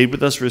 She stayed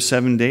with us for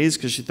 7 days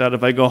because she thought,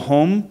 if I go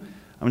home,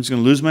 I'm just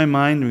going to lose my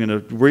mind. I'm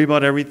going to worry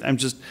about everything. I'm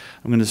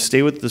going to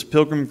stay with this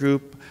pilgrim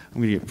group. I'm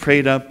going to get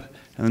prayed up,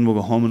 and then we'll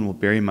go home and we'll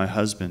bury my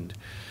husband.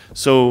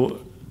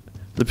 So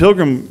the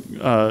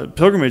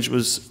pilgrimage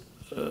was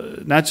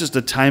not just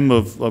a time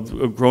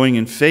of growing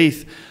in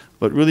faith,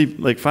 but really,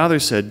 like Father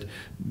said,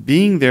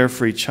 being there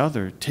for each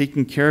other,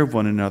 taking care of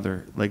one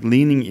another, like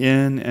leaning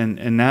in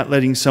and not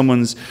letting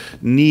someone's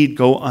need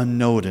go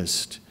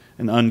unnoticed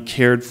and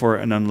uncared for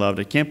and unloved.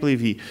 I can't believe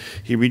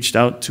he reached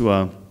out to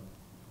a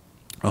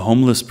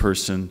homeless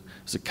person.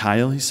 Was it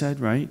Kyle, he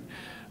said, right?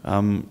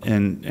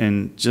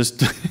 And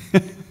just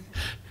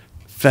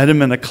fed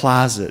him in a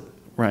closet,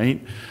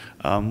 right?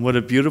 What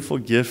a beautiful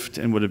gift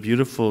and what a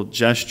beautiful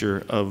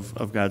gesture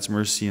of God's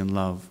mercy and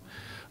love.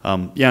 How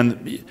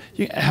many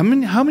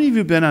of you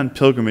have been on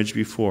pilgrimage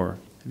before?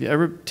 Have you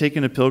ever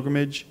taken a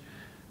pilgrimage?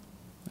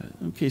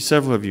 Okay,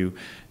 several of you.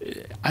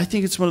 I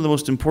think it's one of the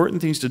most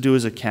important things to do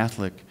as a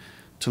Catholic,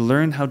 to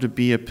learn how to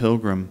be a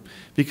pilgrim,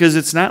 because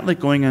it's not like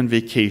going on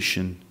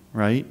vacation,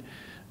 right?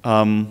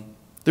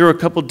 There were a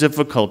couple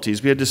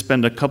difficulties. We had to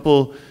spend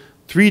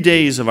 3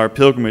 days of our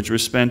pilgrimage were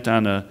spent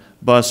on a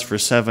bus for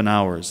 7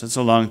 hours. That's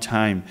a long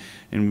time.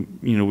 And,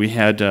 you know, we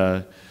had,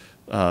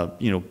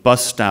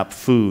 bus stop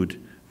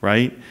food,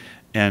 right?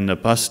 And a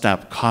bus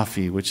stop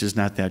coffee, which is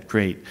not that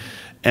great.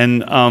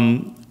 And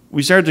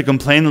we started to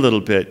complain a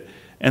little bit.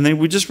 And then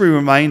we just were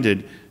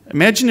reminded,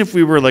 imagine if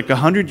we were like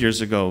 100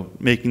 years ago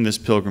making this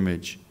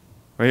pilgrimage,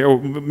 right? Or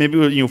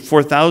maybe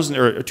 4,000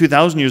 or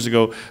 2,000 years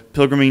ago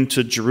pilgriming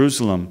to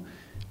Jerusalem.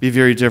 Be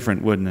very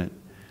different, wouldn't it?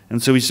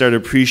 And so we started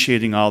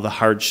appreciating all the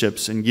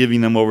hardships and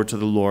giving them over to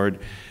the Lord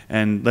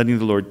and letting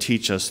the Lord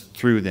teach us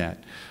through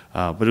that.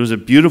 But it was a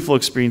beautiful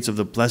experience of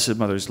the Blessed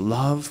Mother's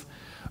love,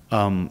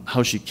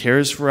 how she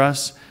cares for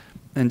us.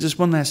 And just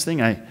one last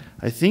thing, I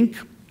think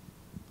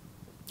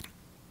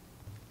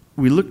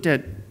we looked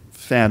at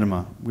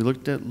Fatima, we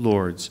looked at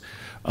Lourdes,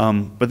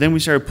 but then we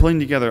started pulling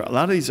together a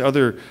lot of these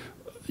other,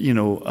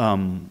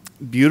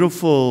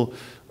 beautiful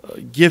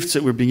gifts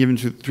that were being given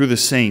through the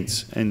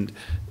saints. And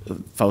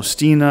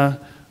Faustina,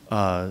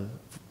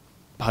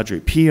 Padre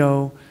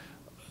Pio,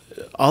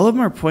 all of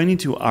them are pointing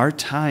to our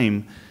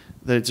time,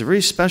 that it's a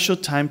very special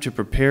time to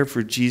prepare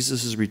for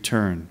Jesus'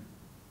 return.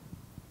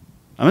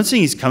 I'm not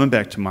saying he's coming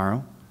back tomorrow.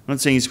 I'm not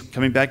saying he's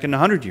coming back in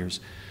 100 years.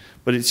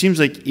 But it seems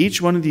like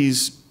each one of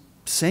these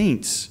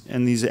saints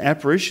and these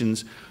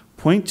apparitions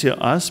point to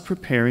us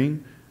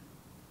preparing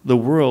the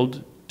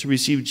world to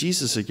receive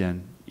Jesus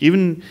again.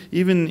 Even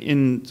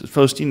in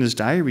Faustina's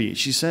diary,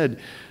 she said,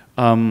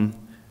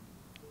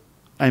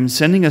 I'm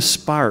sending a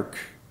spark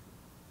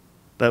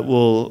that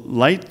will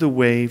light the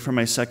way for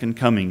my second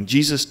coming.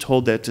 Jesus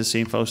told that to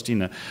St.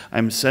 Faustina.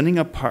 I'm sending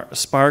a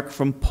spark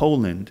from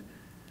Poland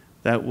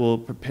that will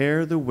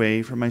prepare the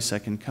way for my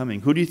second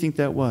coming. Who do you think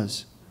that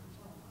was?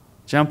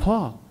 John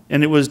Paul.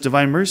 And it was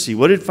divine mercy.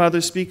 What did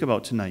Father speak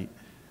about tonight?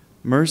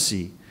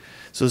 Mercy.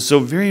 So it's so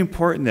very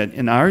important that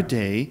in our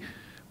day,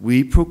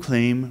 we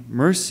proclaim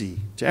mercy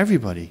to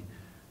everybody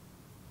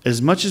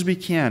as much as we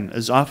can,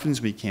 as often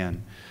as we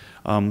can.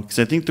 Because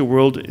I think the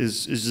world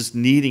is just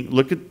needing.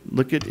 Look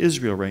at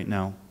Israel right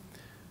now,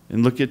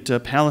 and look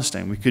at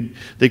Palestine.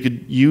 They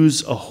could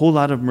use a whole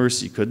lot of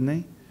mercy, couldn't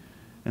they?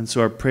 And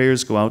so our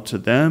prayers go out to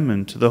them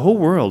and to the whole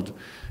world,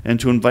 and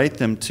to invite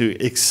them to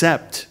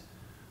accept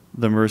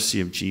the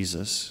mercy of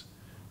Jesus,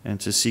 and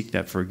to seek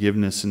that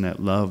forgiveness and that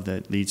love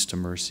that leads to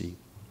mercy.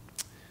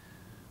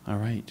 All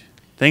right.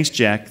 Thanks,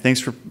 Jack.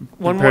 Thanks for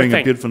preparing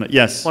a beautiful night.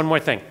 Yes. One more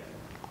thing.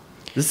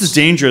 This is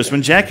dangerous.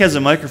 When Jack has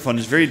a microphone,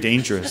 it's very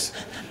dangerous.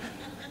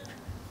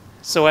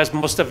 So as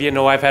most of you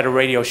know, I've had a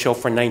radio show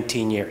for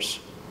 19 years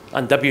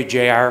on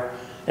WJR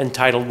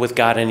entitled With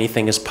God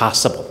Anything is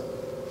Possible.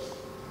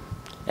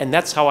 And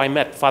that's how I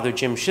met Father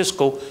Jim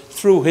Sichko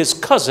through his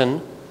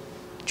cousin,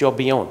 Joe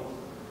Bione.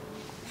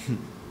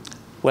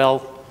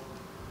 Well,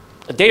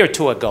 a day or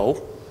two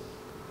ago,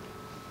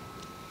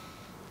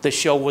 the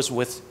show was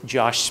with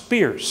Josh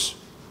Spears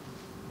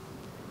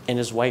and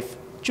his wife,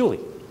 Julie.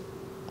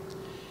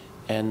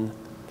 And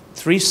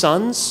 3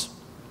 sons,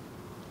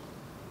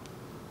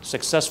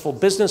 successful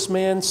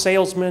businessman,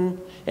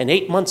 salesman, and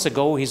 8 months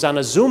ago, he's on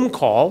a Zoom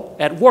call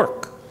at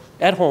work,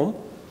 at home,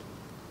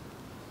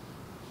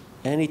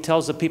 And he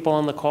tells the people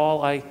on the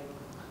call, I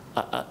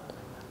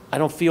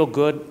don't feel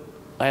good.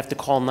 I have to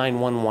call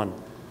 911.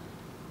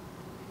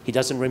 He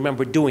doesn't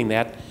remember doing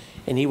that,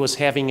 and he was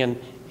having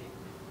an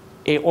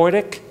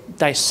aortic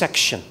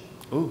dissection.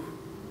 Ooh.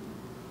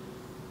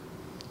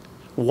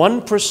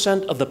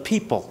 1% of the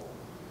people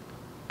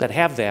that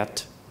have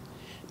that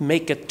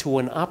make it to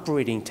an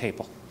operating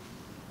table.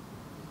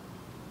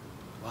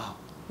 Wow.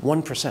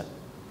 1%.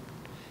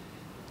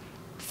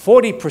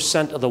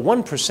 40% of the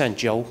 1%,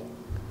 Joe,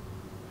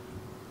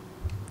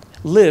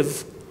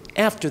 live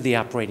after the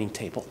operating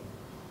table.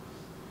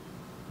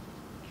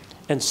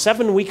 And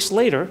 7 weeks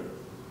later,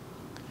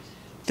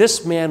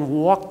 this man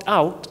walked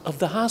out of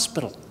the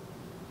hospital.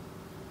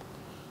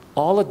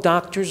 All the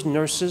doctors,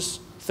 nurses,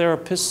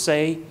 therapists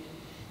say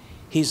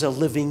he's a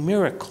living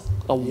miracle,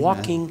 a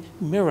walking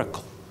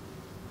miracle.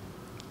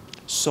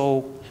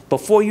 So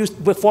before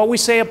we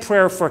say a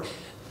prayer for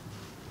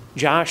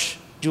Josh,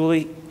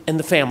 Julie, and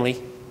the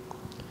family,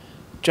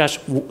 Josh,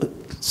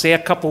 say a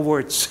couple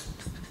words.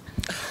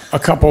 A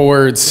couple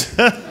words.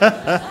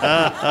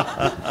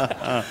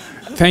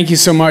 Thank you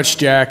so much,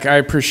 Jack. I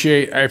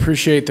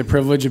appreciate the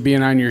privilege of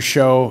being on your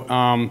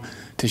show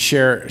to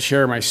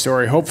share my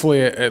story. Hopefully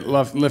it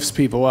lifts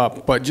people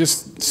up. But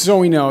just so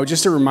we know,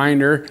 just a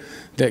reminder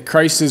that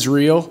Christ is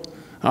real.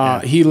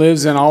 He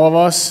lives in all of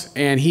us,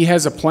 and he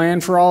has a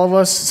plan for all of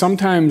us.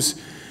 Sometimes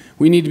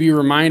we need to be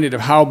reminded of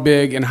how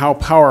big and how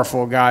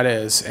powerful God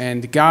is.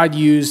 And God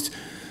used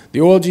the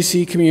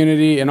OLGC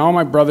community and all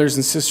my brothers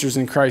and sisters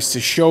in Christ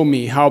to show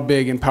me how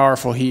big and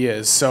powerful he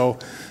is. So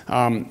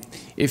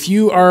if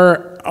you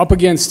are up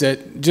against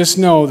it, just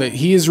know that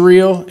he is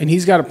real and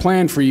he's got a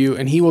plan for you,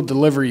 and he will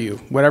deliver you,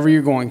 whatever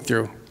you're going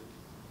through.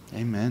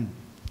 Amen.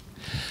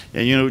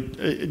 Yeah, you know,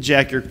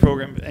 Jack, your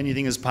program,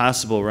 Anything is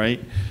Possible,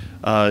 right?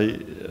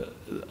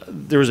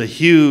 There was a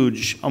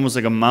huge, almost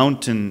like a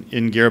mountain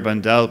in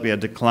Garabandal that we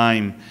had to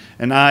climb.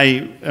 And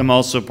I am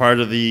also part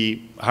of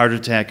the heart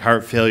attack,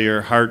 heart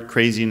failure, heart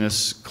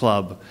craziness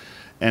club.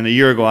 And a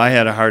year ago, I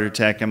had a heart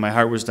attack, and my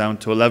heart was down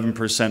to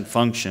 11%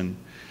 function.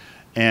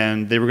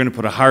 And they were going to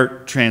put a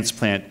heart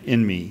transplant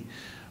in me.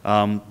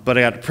 But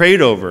I got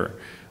prayed over.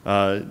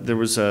 There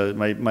was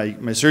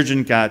my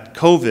surgeon got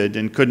COVID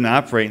and couldn't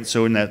operate. And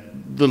so in that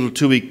little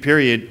 2-week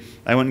period,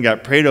 I went and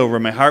got prayed over.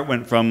 My heart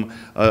went from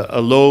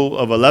a low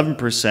of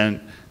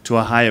 11% to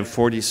a high of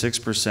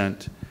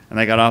 46%. And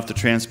I got off the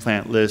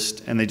transplant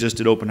list, and they just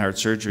did open heart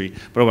surgery.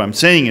 But what I'm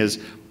saying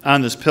is,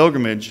 on this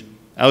pilgrimage,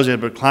 I was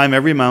able to climb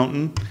every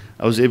mountain.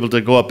 I was able to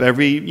go up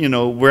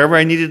wherever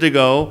I needed to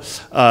go.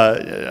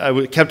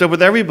 I kept up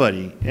with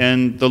everybody.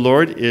 And the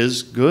Lord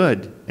is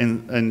good,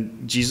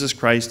 and Jesus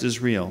Christ is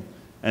real.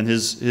 And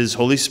his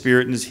Holy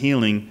Spirit and his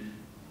healing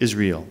is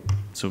real.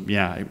 So,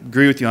 yeah, I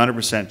agree with you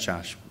 100%,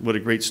 Josh. What a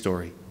great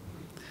story.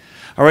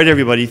 All right,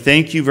 everybody,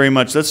 thank you very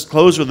much. Let's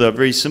close with a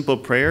very simple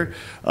prayer.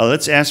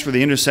 Let's ask for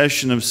the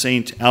intercession of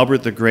St. Albert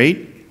the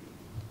Great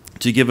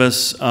to give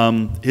us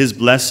his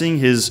blessing,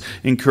 his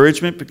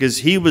encouragement, because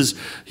he was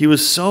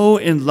so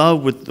in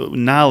love with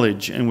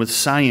knowledge and with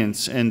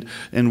science and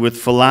with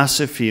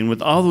philosophy and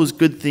with all those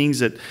good things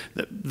that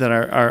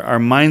our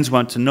minds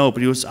want to know,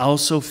 but he was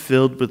also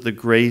filled with the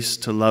grace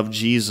to love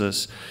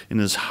Jesus in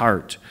his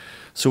heart.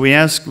 So we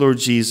ask, Lord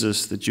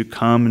Jesus, that you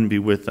come and be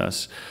with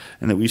us,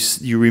 and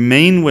that you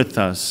remain with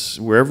us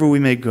wherever we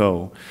may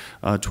go,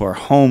 to our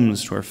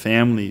homes, to our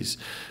families.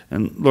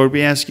 And Lord,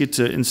 we ask you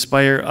to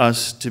inspire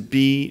us to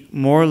be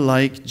more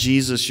like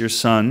Jesus, your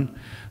Son,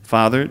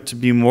 Father, to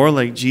be more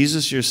like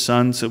Jesus, your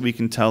Son, so that we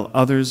can tell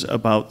others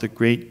about the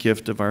great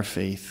gift of our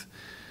faith.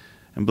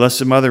 And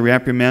Blessed Mother,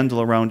 wrap your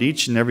mantle around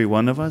each and every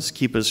one of us.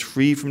 Keep us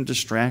free from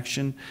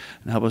distraction,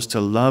 and help us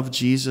to love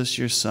Jesus,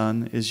 your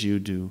Son, as you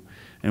do.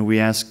 And we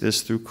ask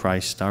this through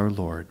Christ our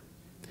Lord.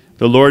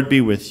 The Lord be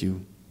with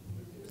you.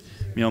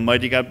 May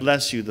Almighty God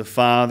bless you, the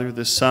Father,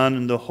 the Son,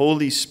 and the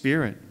Holy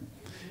Spirit.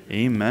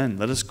 Amen.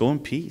 Let us go in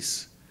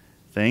peace.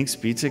 Thanks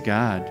be to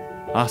God.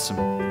 Awesome.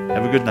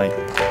 Have a good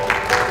night.